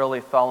never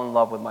really fell in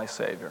love with my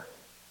Savior.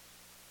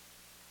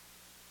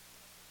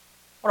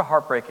 What a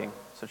heartbreaking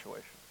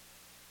situation.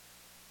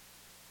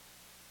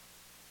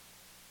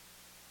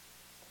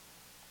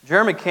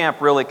 Jeremy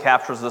Camp really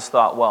captures this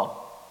thought well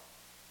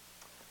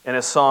in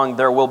his song,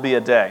 There Will Be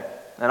a Day.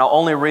 And I'll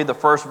only read the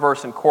first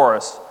verse and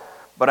chorus,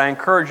 but I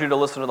encourage you to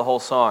listen to the whole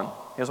song.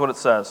 Here's what it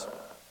says.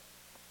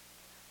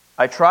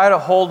 I try to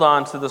hold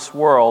on to this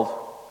world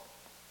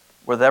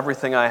with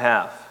everything I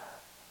have,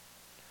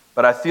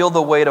 but I feel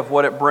the weight of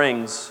what it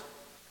brings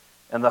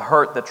and the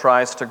hurt that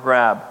tries to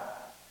grab.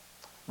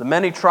 The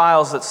many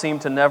trials that seem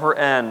to never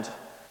end,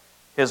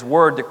 His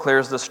Word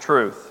declares this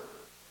truth,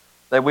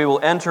 that we will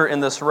enter in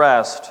this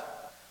rest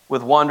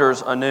with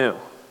wonders anew.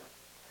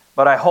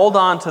 But I hold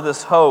on to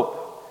this hope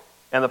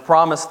and the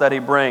promise that He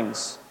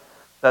brings,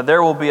 that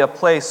there will be a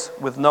place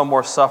with no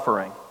more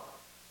suffering.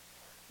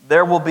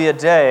 There will be a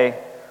day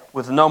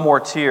with no more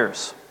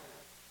tears,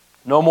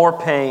 no more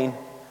pain,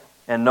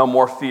 and no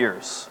more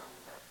fears.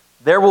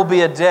 There will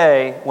be a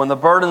day when the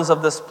burdens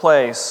of this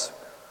place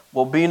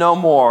will be no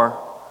more.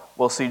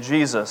 We'll see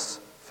Jesus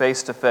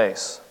face to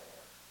face.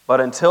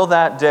 But until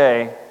that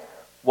day,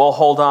 we'll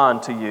hold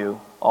on to you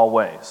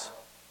always.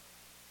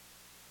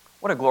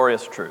 What a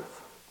glorious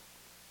truth.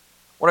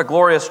 What a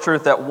glorious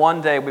truth that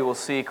one day we will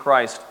see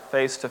Christ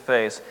face to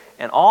face,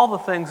 and all the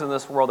things in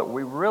this world that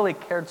we really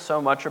cared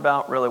so much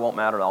about really won't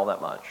matter all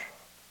that much.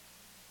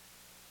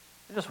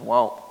 It just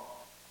won't.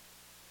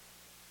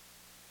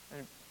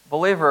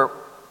 Believer,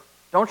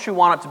 don't you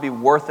want it to be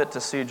worth it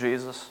to see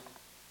Jesus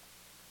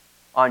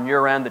on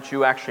your end, that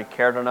you actually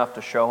cared enough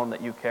to show Him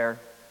that you cared?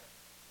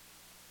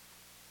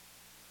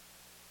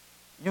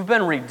 You've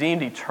been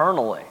redeemed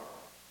eternally.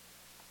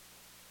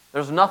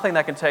 There's nothing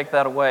that can take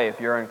that away if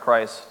you're in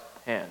Christ's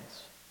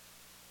hands.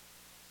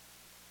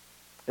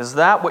 Is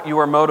that what you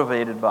are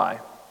motivated by?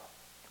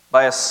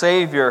 By a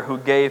Savior who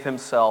gave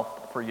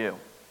Himself for you?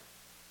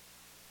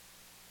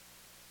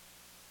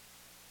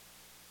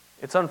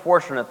 It's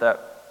unfortunate that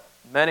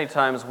many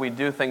times we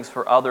do things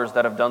for others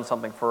that have done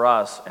something for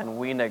us, and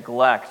we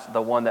neglect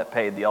the one that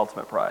paid the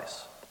ultimate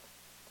price.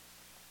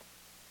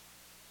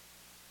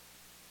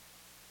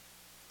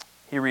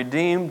 He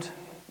redeemed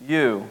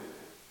you,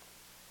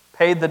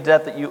 paid the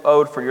debt that you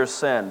owed for your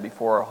sin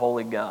before a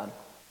holy God.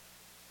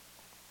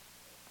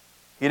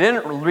 He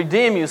didn't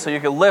redeem you so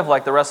you could live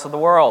like the rest of the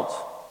world.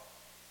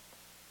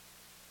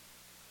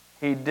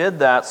 He did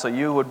that so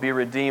you would be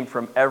redeemed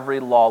from every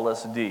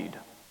lawless deed.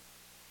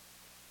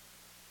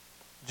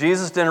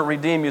 Jesus didn't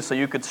redeem you so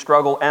you could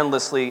struggle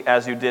endlessly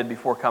as you did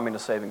before coming to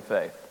saving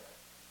faith.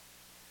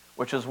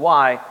 Which is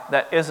why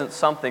that isn't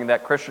something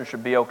that Christians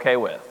should be okay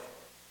with,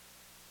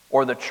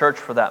 or the church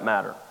for that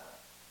matter.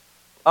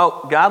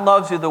 Oh, God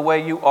loves you the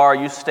way you are.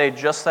 You stay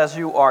just as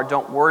you are.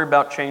 Don't worry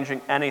about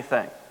changing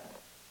anything.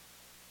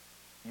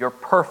 You're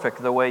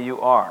perfect the way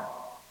you are.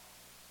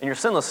 In your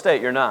sinless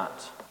state, you're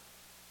not.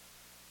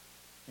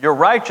 You're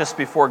righteous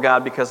before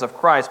God because of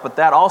Christ, but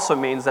that also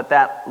means that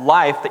that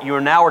life that you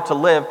are now are to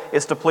live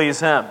is to please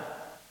Him.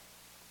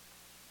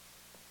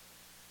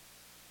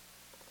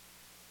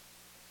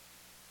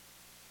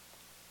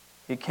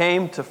 He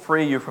came to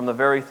free you from the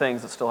very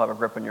things that still have a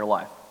grip in your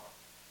life.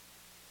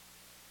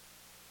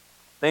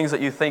 Things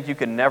that you think you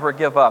can never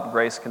give up,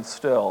 grace can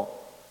still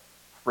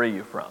free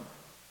you from.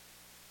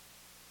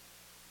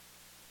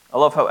 I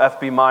love how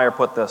F.B. Meyer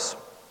put this.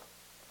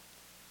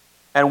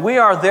 And we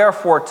are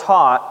therefore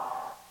taught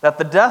that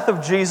the death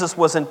of Jesus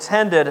was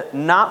intended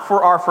not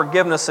for our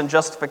forgiveness and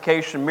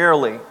justification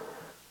merely,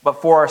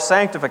 but for our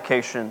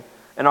sanctification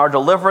and our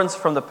deliverance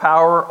from the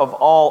power of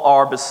all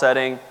our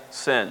besetting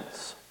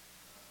sins.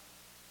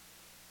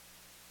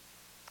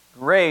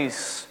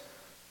 Grace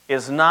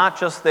is not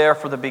just there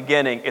for the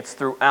beginning, it's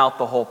throughout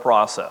the whole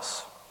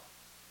process.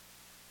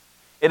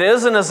 It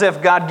isn't as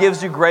if God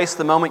gives you grace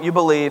the moment you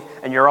believe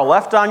and you're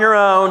left on your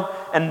own,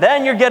 and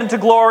then you get into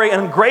glory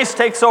and grace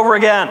takes over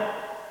again.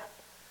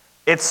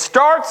 It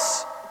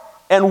starts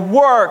and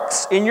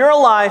works in your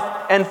life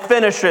and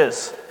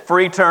finishes for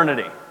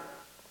eternity.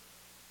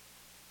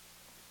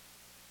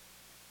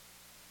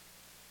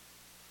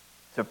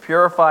 To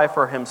purify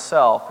for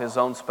Himself His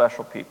own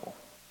special people.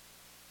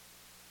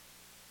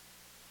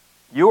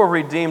 You are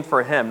redeemed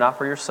for Him, not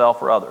for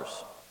yourself or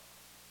others.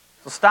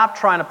 So stop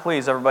trying to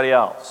please everybody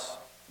else.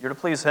 You're to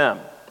please Him.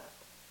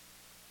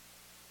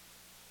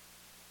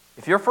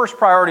 If your first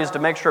priority is to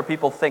make sure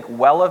people think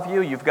well of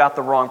you, you've got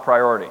the wrong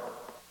priority.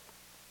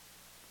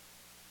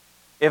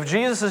 If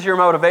Jesus is your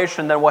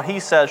motivation, then what He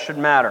says should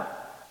matter.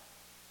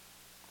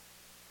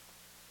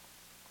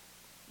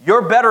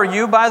 Your better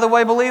you, by the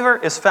way, believer,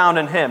 is found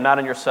in Him, not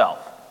in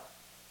yourself.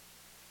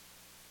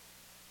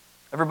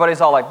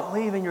 Everybody's all like,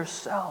 believe in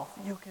yourself,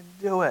 you can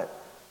do it.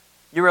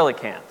 You really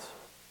can't.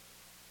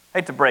 I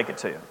hate to break it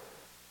to you.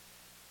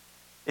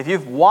 If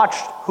you've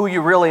watched who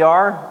you really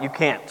are, you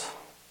can't.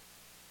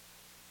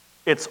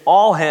 It's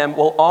all Him,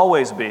 will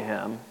always be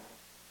Him,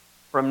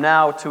 from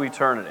now to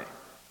eternity.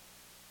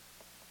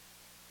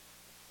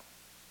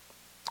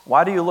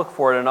 Why do you look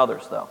for it in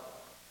others, though?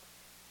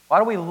 Why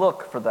do we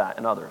look for that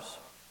in others?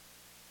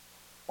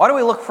 Why do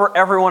we look for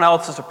everyone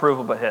else's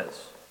approval but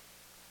His?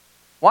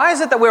 Why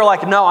is it that we're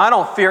like, no, I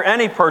don't fear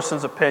any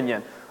person's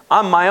opinion.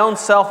 I'm my own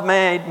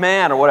self-made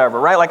man or whatever,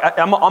 right? Like,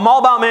 I'm all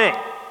about me.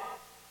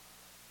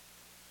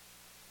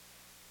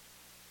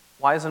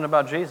 Why isn't it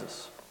about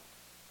Jesus?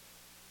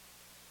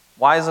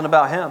 Why isn't it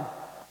about Him?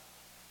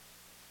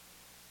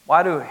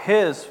 Why do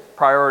His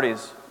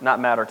priorities not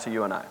matter to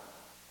you and I?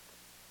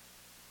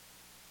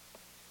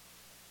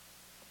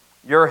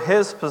 You're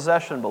His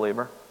possession,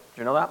 believer.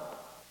 Do you know that?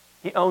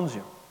 He owns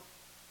you.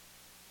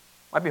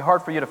 Might be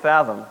hard for you to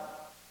fathom,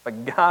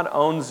 but God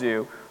owns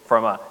you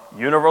from a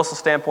universal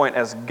standpoint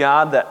as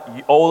God that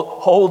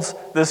holds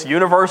this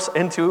universe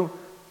into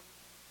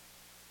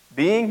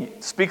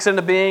being, speaks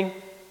into being.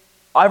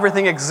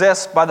 Everything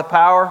exists by the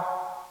power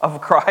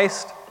of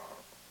Christ.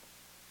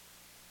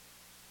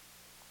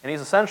 And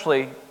He's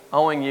essentially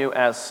owning you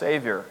as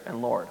Savior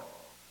and Lord.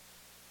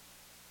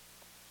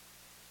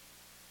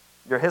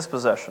 You're His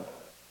possession,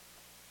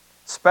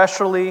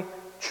 specially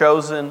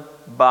chosen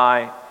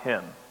by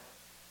Him.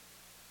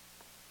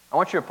 I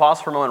want you to pause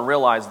for a moment and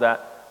realize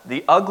that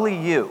the ugly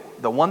you,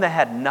 the one that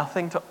had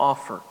nothing to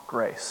offer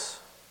grace,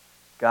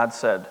 God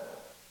said,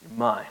 "You're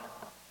mine.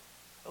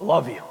 I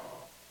love you.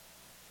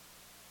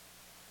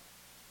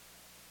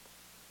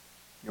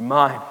 You're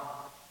mine."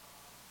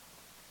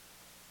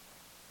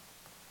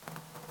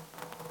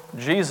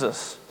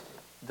 Jesus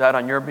died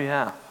on your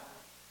behalf.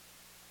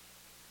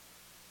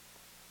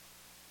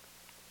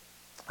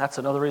 That's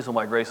another reason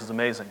why grace is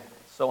amazing.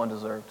 It's so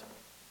undeserved.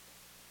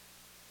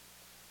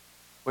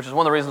 Which is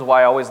one of the reasons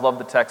why I always love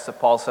the text that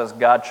Paul says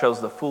God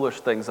chose the foolish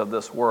things of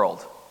this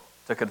world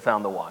to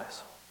confound the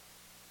wise.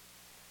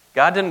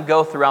 God didn't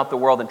go throughout the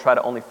world and try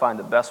to only find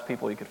the best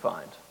people He could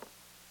find.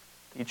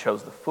 He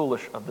chose the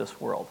foolish of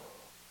this world.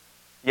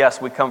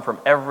 Yes, we come from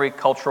every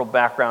cultural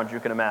background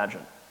you can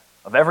imagine,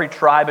 of every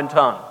tribe and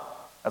tongue.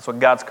 That's what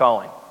God's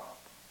calling.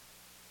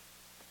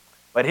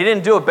 But He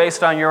didn't do it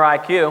based on your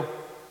IQ.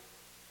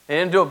 He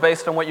didn't do it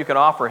based on what you could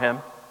offer Him.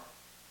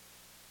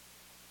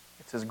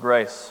 It's His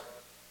grace.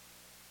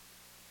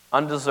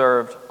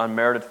 Undeserved,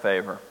 unmerited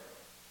favor,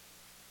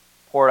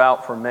 poured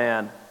out for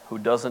man who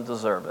doesn't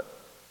deserve it,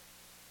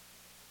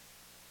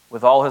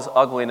 with all his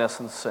ugliness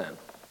and sin.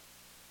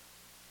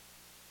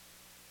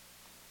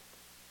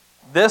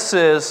 This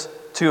is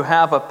to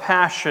have a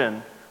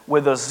passion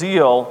with a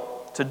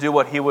zeal to do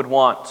what He would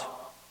want.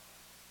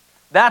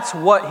 That's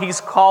what He's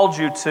called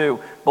you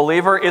to,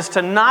 believer, is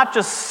to not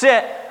just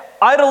sit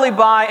idly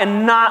by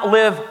and not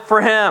live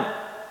for Him,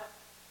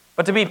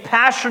 but to be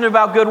passionate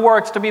about good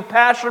works, to be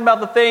passionate about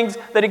the things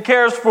that He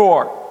cares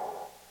for.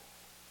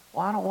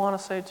 Well, I don't want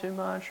to say too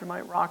much. You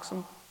might rock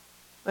some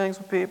things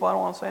with people. I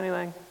don't want to say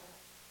anything.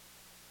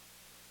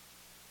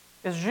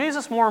 Is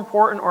Jesus more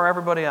important or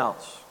everybody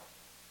else?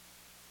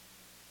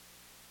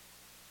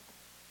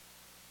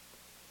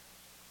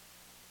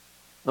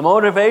 The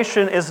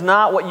motivation is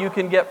not what you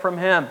can get from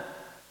Him,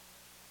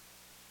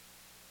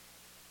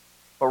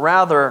 but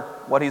rather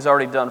what He's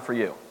already done for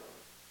you.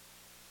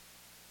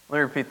 Let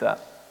me repeat that.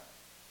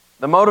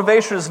 The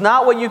motivation is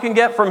not what you can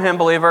get from Him,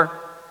 believer,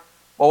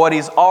 but what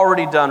He's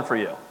already done for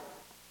you.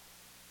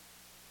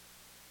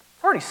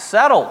 It's already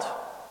settled.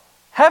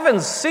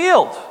 Heaven's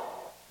sealed.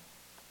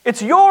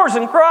 It's yours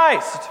in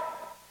Christ.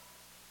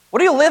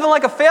 What are you living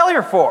like a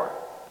failure for?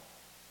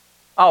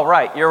 Oh,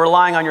 right, you're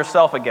relying on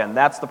yourself again.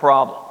 That's the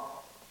problem.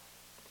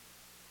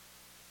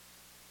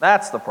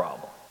 That's the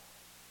problem.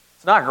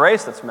 It's not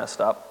grace that's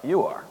messed up.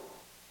 You are.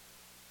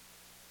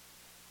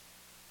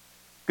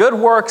 Good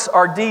works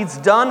are deeds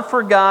done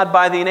for God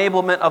by the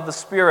enablement of the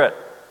Spirit.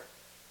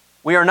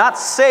 We are not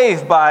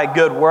saved by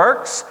good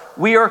works.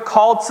 We are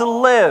called to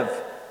live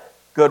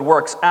good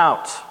works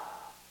out.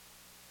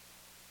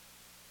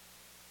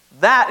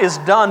 That is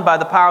done by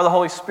the power of the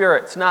Holy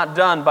Spirit. It's not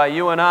done by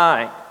you and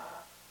I.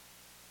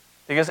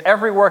 Because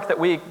every work that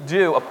we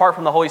do apart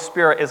from the Holy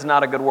Spirit is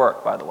not a good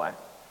work, by the way.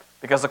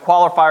 Because the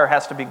qualifier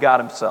has to be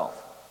God Himself.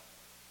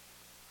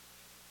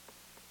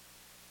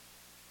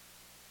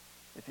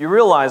 If you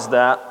realize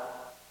that,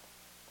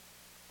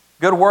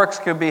 good works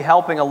could be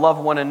helping a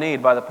loved one in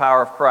need by the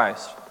power of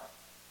Christ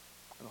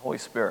and the Holy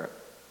Spirit.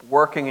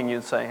 Working in you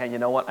and saying, hey, you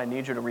know what? I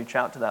need you to reach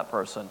out to that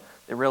person.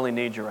 They really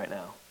need you right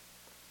now.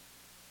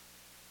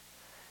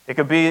 It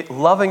could be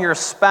loving your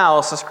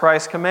spouse as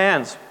Christ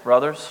commands,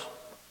 brothers.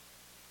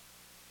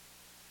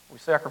 Are we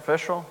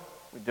sacrificial?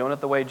 Are we doing it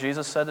the way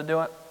Jesus said to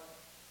do it?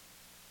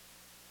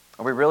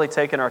 Are we really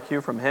taking our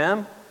cue from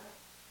Him?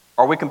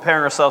 Or are we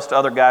comparing ourselves to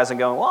other guys and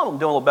going, well, I'm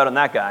doing a little better than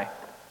that guy?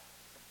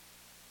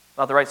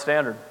 Not the right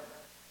standard.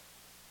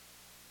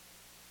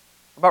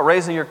 What about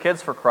raising your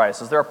kids for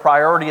Christ? Is there a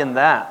priority in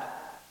that?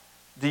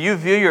 Do you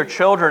view your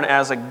children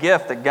as a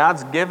gift that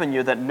God's given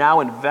you that now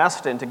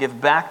invest in to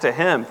give back to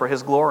Him for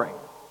His glory?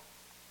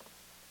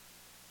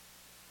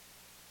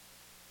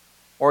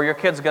 Or are your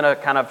kids going to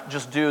kind of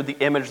just do the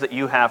image that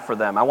you have for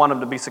them? I want them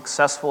to be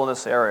successful in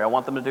this area. I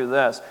want them to do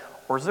this.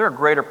 Or is there a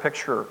greater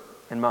picture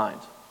in mind?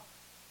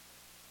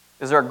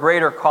 Is there a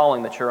greater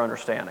calling that you're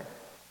understanding?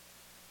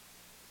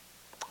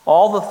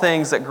 All the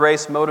things that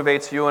grace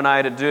motivates you and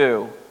I to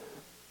do,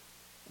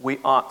 we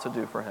ought to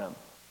do for Him.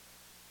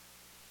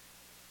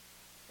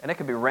 And it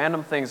could be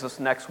random things this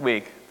next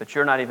week that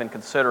you're not even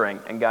considering,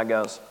 and God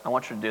goes, I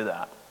want you to do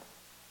that.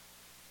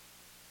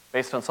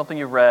 Based on something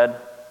you read,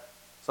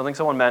 something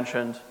someone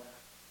mentioned,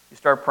 you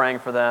start praying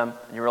for them,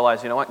 and you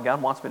realize, you know what, God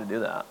wants me to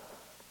do that.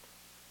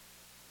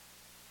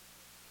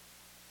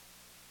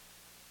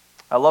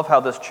 I love how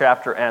this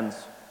chapter ends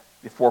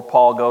before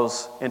Paul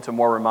goes into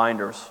more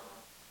reminders.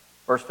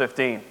 Verse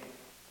 15.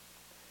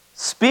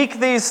 Speak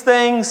these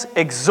things,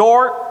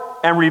 exhort,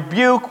 and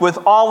rebuke with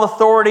all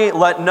authority,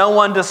 let no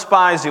one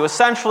despise you.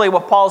 Essentially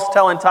what Paul's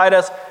telling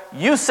Titus,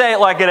 you say it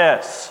like it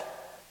is.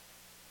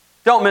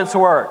 Don't mince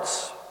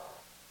words.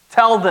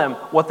 Tell them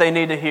what they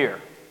need to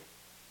hear.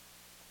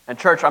 And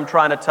church, I'm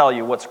trying to tell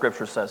you what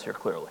Scripture says here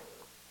clearly.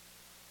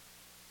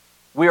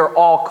 We are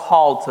all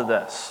called to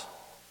this.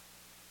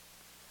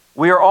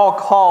 We are all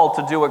called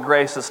to do what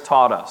grace has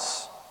taught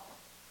us.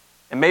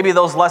 And maybe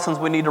those lessons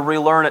we need to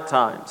relearn at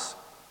times.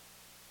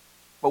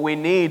 But we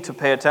need to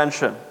pay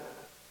attention.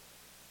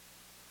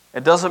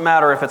 It doesn't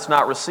matter if it's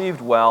not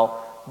received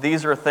well.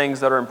 These are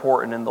things that are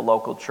important in the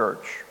local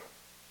church.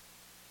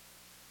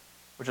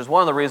 Which is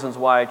one of the reasons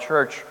why,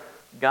 church,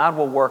 God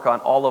will work on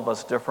all of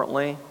us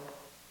differently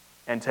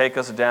and take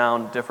us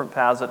down different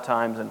paths at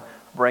times and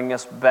bring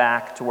us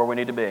back to where we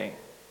need to be.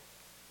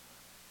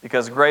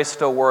 Because grace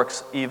still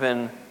works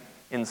even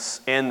in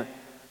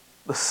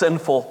the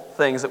sinful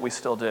things that we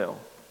still do.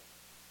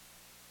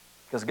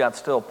 Because God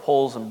still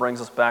pulls and brings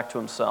us back to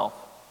Himself.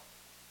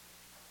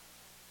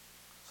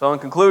 So in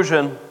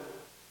conclusion,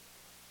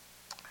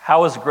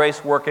 how is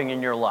grace working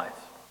in your life?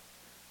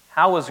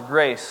 How is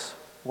grace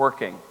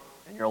working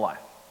in your life?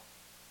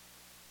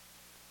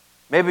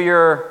 Maybe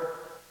you're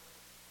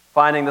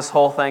finding this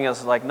whole thing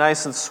as like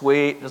nice and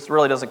sweet. This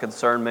really doesn't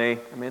concern me.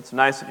 I mean, it's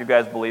nice that you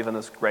guys believe in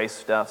this grace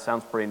stuff.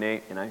 Sounds pretty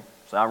neat, you know.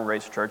 Sovereign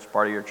Grace Church,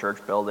 part of your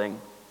church building.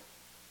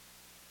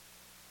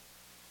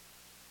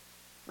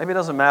 Maybe it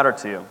doesn't matter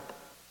to you.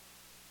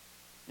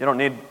 You don't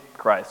need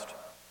Christ.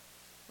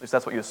 At least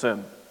that's what you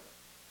assume.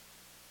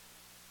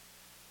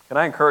 Can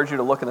I encourage you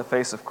to look in the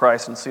face of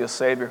Christ and see a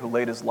Savior who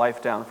laid His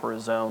life down for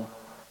His own,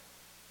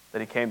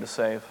 that He came to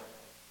save?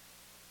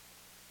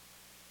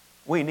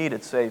 We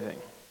needed saving.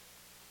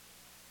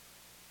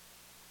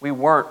 We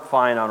weren't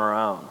fine on our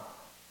own.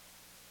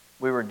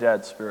 We were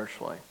dead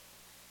spiritually,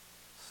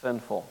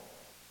 sinful.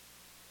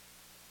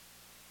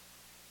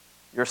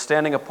 You're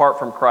standing apart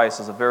from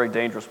Christ is a very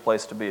dangerous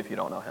place to be if you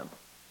don't know Him.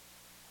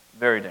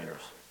 Very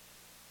dangerous.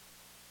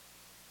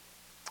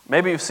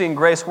 Maybe you've seen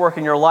grace work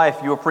in your life.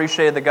 You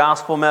appreciated the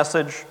gospel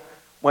message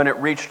when it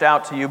reached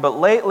out to you, but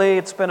lately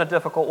it's been a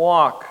difficult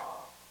walk.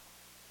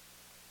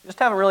 You just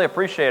haven't really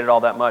appreciated all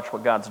that much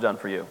what God's done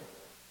for you. In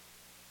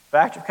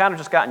fact, you've kind of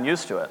just gotten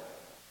used to it.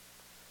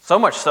 So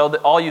much so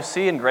that all you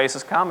see in grace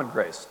is common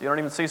grace. You don't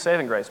even see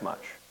saving grace much.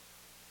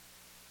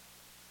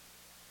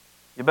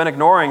 You've been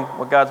ignoring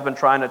what God's been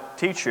trying to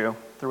teach you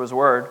through His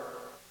Word.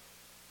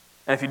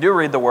 And if you do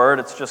read the Word,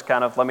 it's just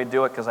kind of, let me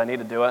do it because I need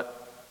to do it.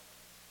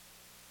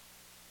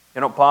 You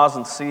don't pause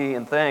and see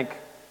and think.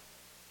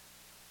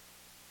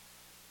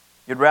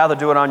 You'd rather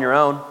do it on your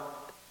own,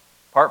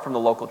 apart from the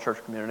local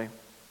church community.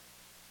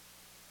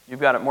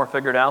 You've got it more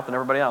figured out than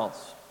everybody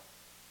else.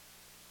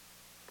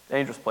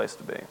 Dangerous place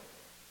to be.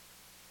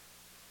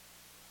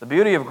 The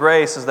beauty of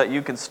grace is that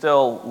you can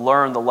still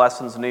learn the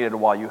lessons needed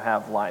while you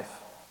have life.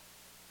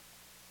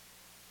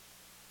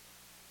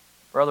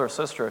 Brother or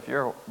sister, if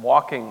you're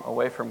walking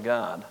away from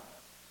God,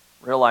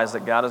 realize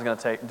that God is going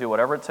to do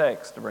whatever it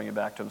takes to bring you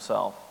back to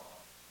Himself.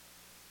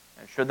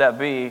 And should that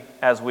be,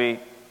 as we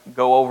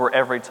go over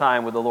every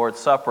time with the Lord's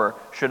Supper,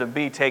 should it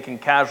be taking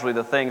casually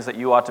the things that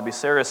you ought to be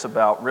serious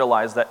about,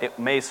 realize that it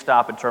may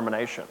stop at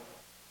termination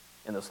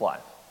in this life.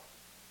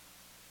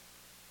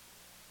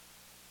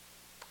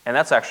 And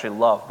that's actually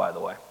love, by the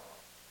way.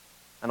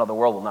 I know the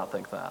world will not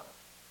think that.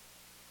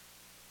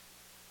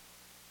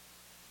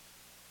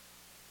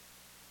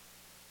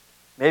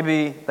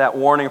 Maybe that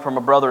warning from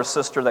a brother or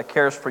sister that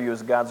cares for you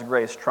is God's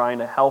grace trying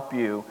to help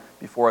you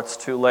before it's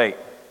too late.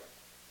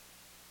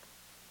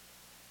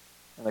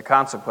 And the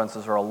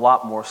consequences are a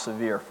lot more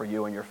severe for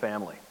you and your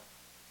family.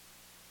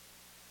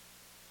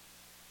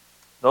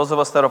 Those of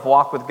us that have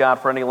walked with God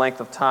for any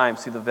length of time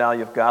see the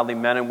value of godly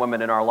men and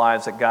women in our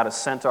lives that God has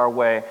sent our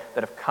way,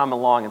 that have come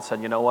along and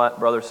said, you know what,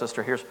 brother,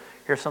 sister,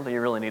 here's something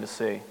you really need to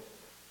see.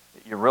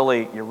 You're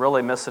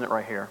really missing it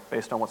right here,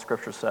 based on what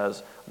Scripture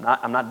says.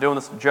 I'm not doing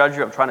this to judge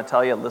you. I'm trying to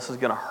tell you this is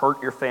going to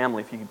hurt your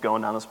family if you keep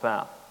going down this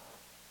path.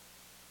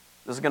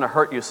 This is going to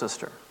hurt you,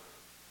 sister.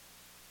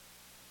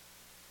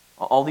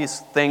 All these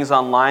things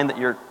online that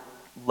you're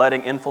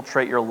letting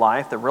infiltrate your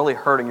life, they're really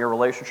hurting your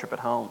relationship at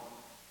home.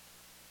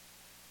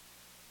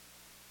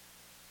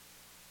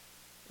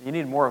 You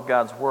need more of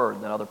God's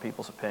word than other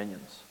people's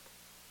opinions.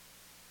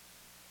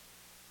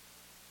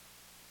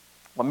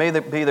 What may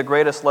be the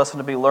greatest lesson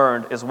to be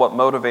learned is what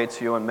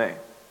motivates you and me.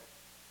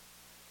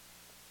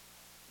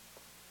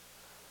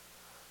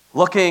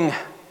 Looking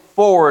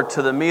forward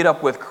to the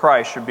meetup with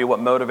Christ should be what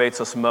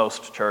motivates us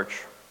most,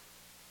 church.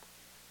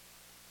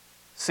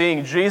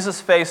 Seeing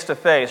Jesus face to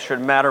face should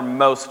matter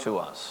most to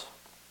us.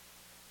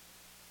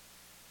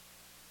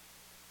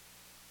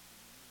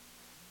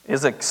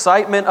 Is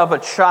excitement of a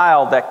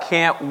child that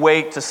can't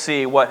wait to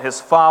see what his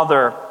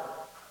father,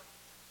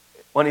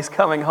 when he's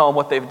coming home,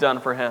 what they've done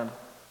for him.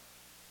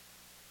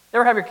 You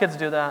ever have your kids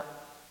do that?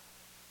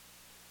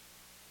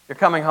 You're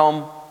coming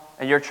home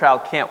and your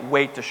child can't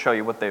wait to show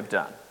you what they've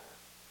done.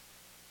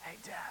 Hey,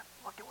 Dad,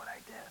 look at what I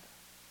did.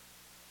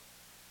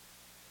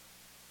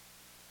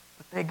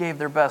 But they gave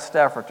their best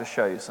effort to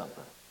show you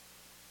something.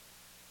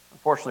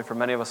 Unfortunately, for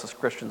many of us as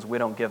Christians, we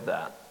don't give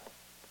that.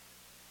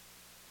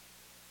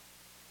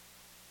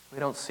 We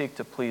don't seek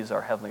to please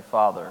our Heavenly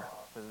Father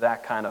with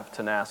that kind of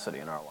tenacity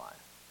in our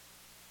life.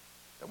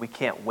 That we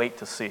can't wait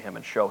to see Him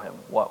and show Him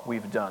what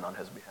we've done on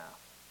His behalf.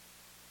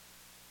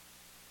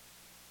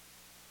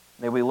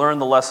 May we learn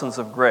the lessons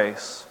of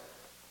grace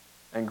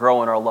and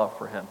grow in our love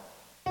for Him.